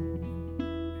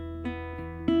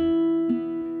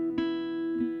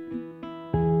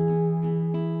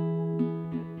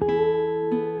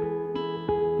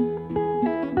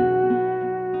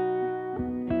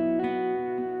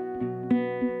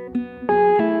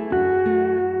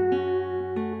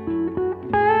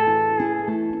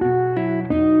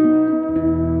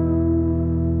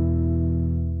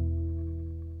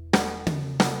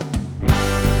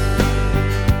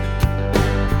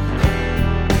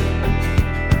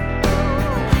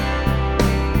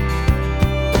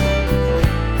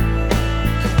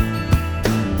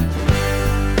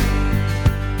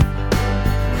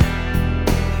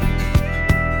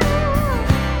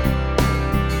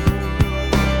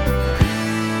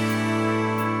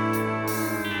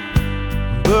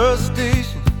 Bus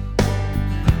station,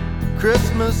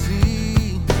 Christmas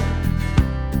Eve,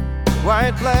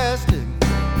 white plastic,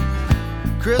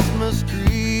 Christmas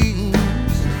trees,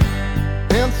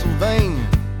 Pennsylvania,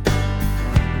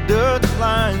 Dutch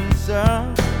line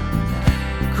south,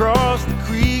 across the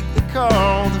creek they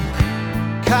call the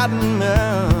Cotton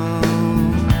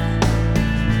Mound.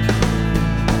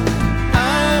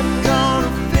 I'm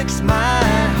gonna fix my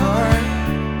heart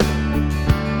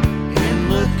in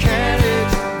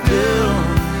Mechanicsville.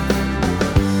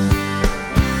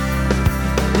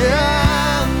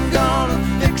 Yeah, I'm gonna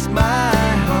fix my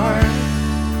heart.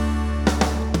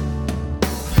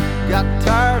 Got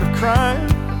tired of crying,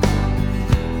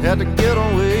 had to get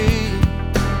away.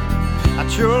 I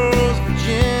chose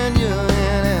Virginia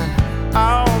in an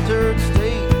altered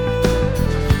state.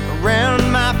 I ran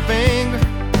my finger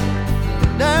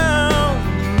down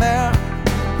the map.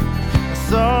 I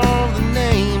saw the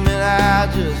name and I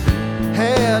just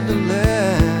had to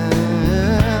laugh.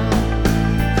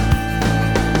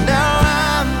 Now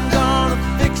I'm gonna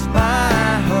fix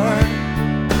my heart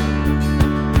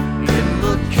in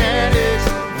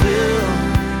Mechanicsville.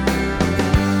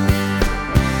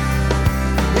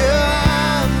 Yeah,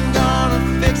 I'm gonna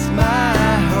fix my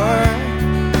heart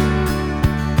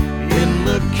in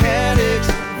Mechanicsville.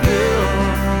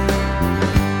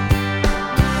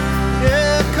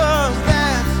 Yeah, 'cause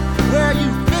that's where you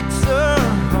fix a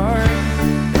heart.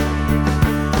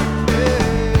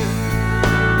 Yeah.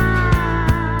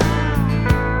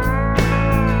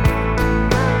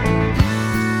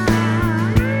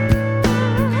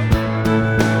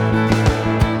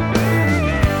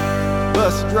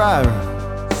 Bus driver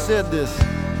said this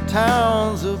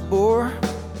town's a bore,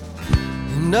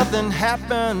 and nothing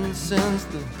happened since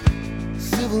the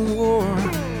Civil War.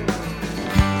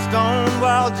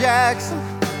 Stonewall Jackson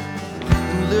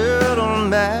and Little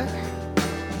Mac,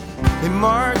 they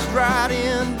marched right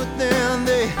in, but then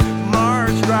they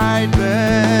marched right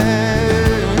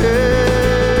back.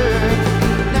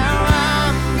 Now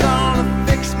I'm gonna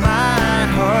fix my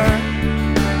heart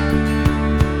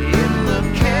in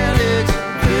Mechanicsville.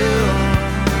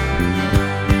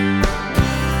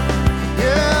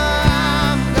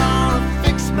 Yeah, I'm gonna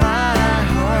fix my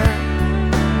heart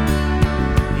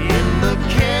in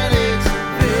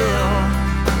Mechanicsville.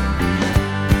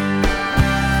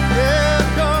 Yeah,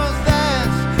 'cause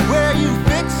that's where you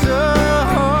fix a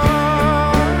heart.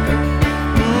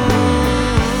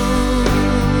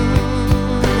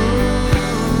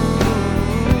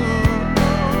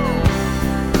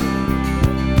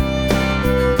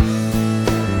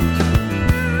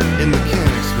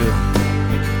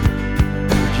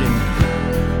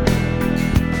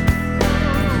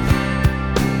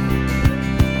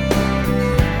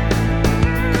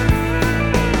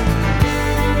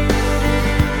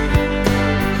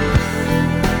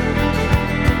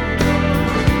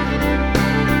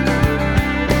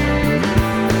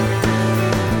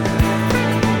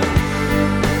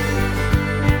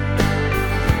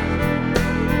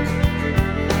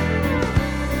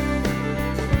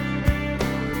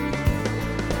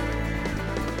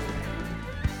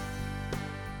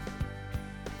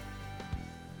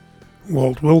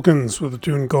 Walt Wilkins with a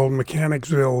tune called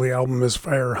Mechanicsville. The album is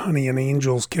Fire, Honey and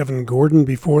Angels. Kevin Gordon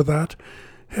before that.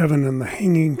 Heaven and the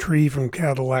Hanging Tree from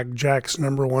Cadillac Jack's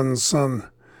 #1 son.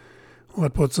 Well,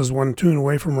 that puts us one tune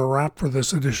away from a wrap for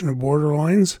this edition of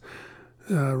Borderlines.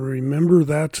 Remember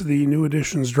that the new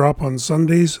editions drop on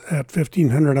Sundays at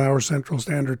 1500 hours Central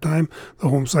Standard Time. The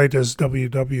home site is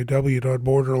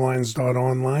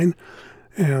www.borderlines.online.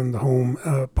 And the home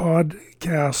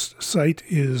podcast site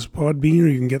is Podbean, or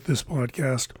you can get this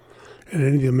podcast at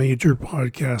any of the major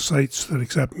podcast sites that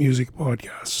accept music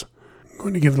podcasts. I'm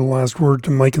going to give the last word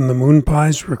to Mike and the Moon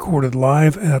Pies, recorded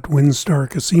live at WinStar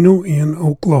Casino in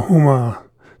Oklahoma.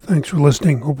 Thanks for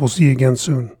listening. Hope we'll see you again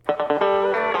soon. If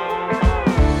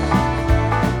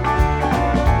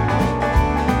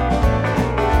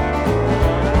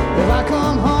I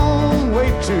come home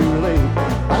way too late,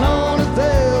 I know that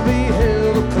there'll be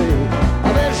hell to pay.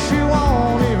 I bet she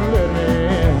won't even let me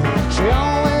in. She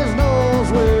always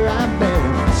knows where I've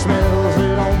been. Smells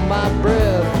it on my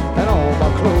breath and on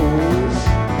my clothes.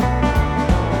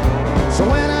 So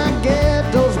when I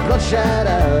get those bloodshot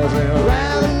eyes, I'd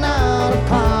rather not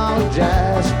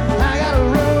apologize. I got a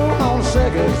room on the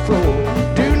second floor.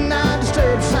 Do not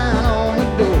disturb sign on the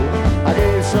door. I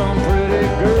gave some pretty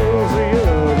girls the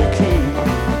other key.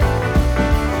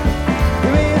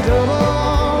 Give me a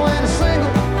double and a single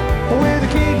with a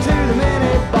key to the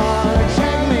mini bar.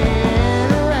 Check me in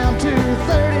around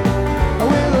 2:30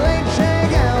 with a late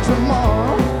check-out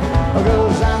tomorrow.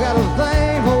 Cause I've got a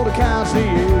thing for the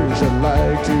concierge. I'd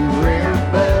like to ring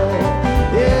her bell.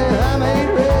 Yeah, I made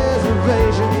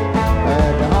reservations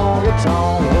at the Honky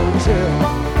Tonk Hotel.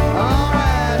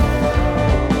 Alright.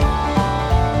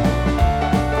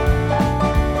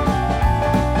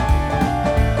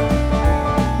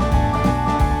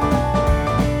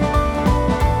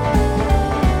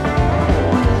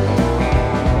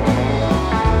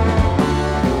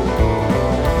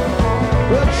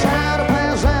 Well, try to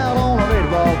pass out on a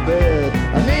baseball bed,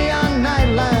 a neon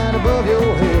nightlight above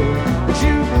your head. The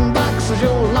shooting box is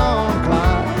your alarm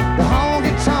clock. The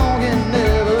honky tonk it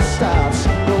never stops.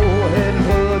 Go ahead and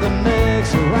put the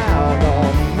next round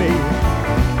on me.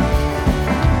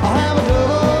 I'll have a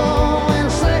double and a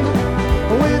single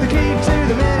with the key to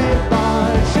the mini bar.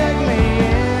 Check me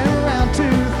in around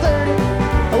 2:30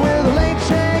 with a late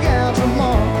check out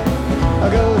tomorrow.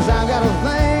 Cause I've got a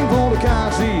thing for the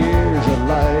concierge. I'd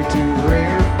like to ring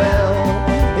her bell.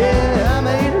 Yeah, I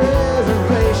made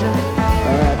reservations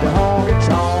at the Honky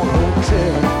Tonk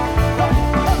Hotel.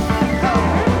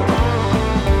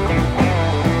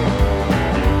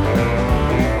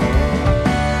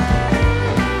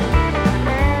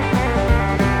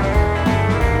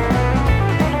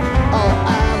 Oh,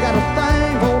 I've got a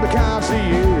thing for the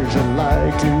concierge. I'd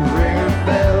like to ring her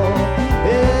bell.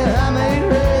 Yeah, I made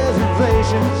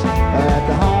reservations at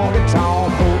the Honky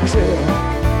Tonk Hotel.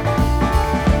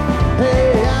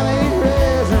 Hey, I made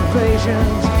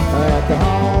reservations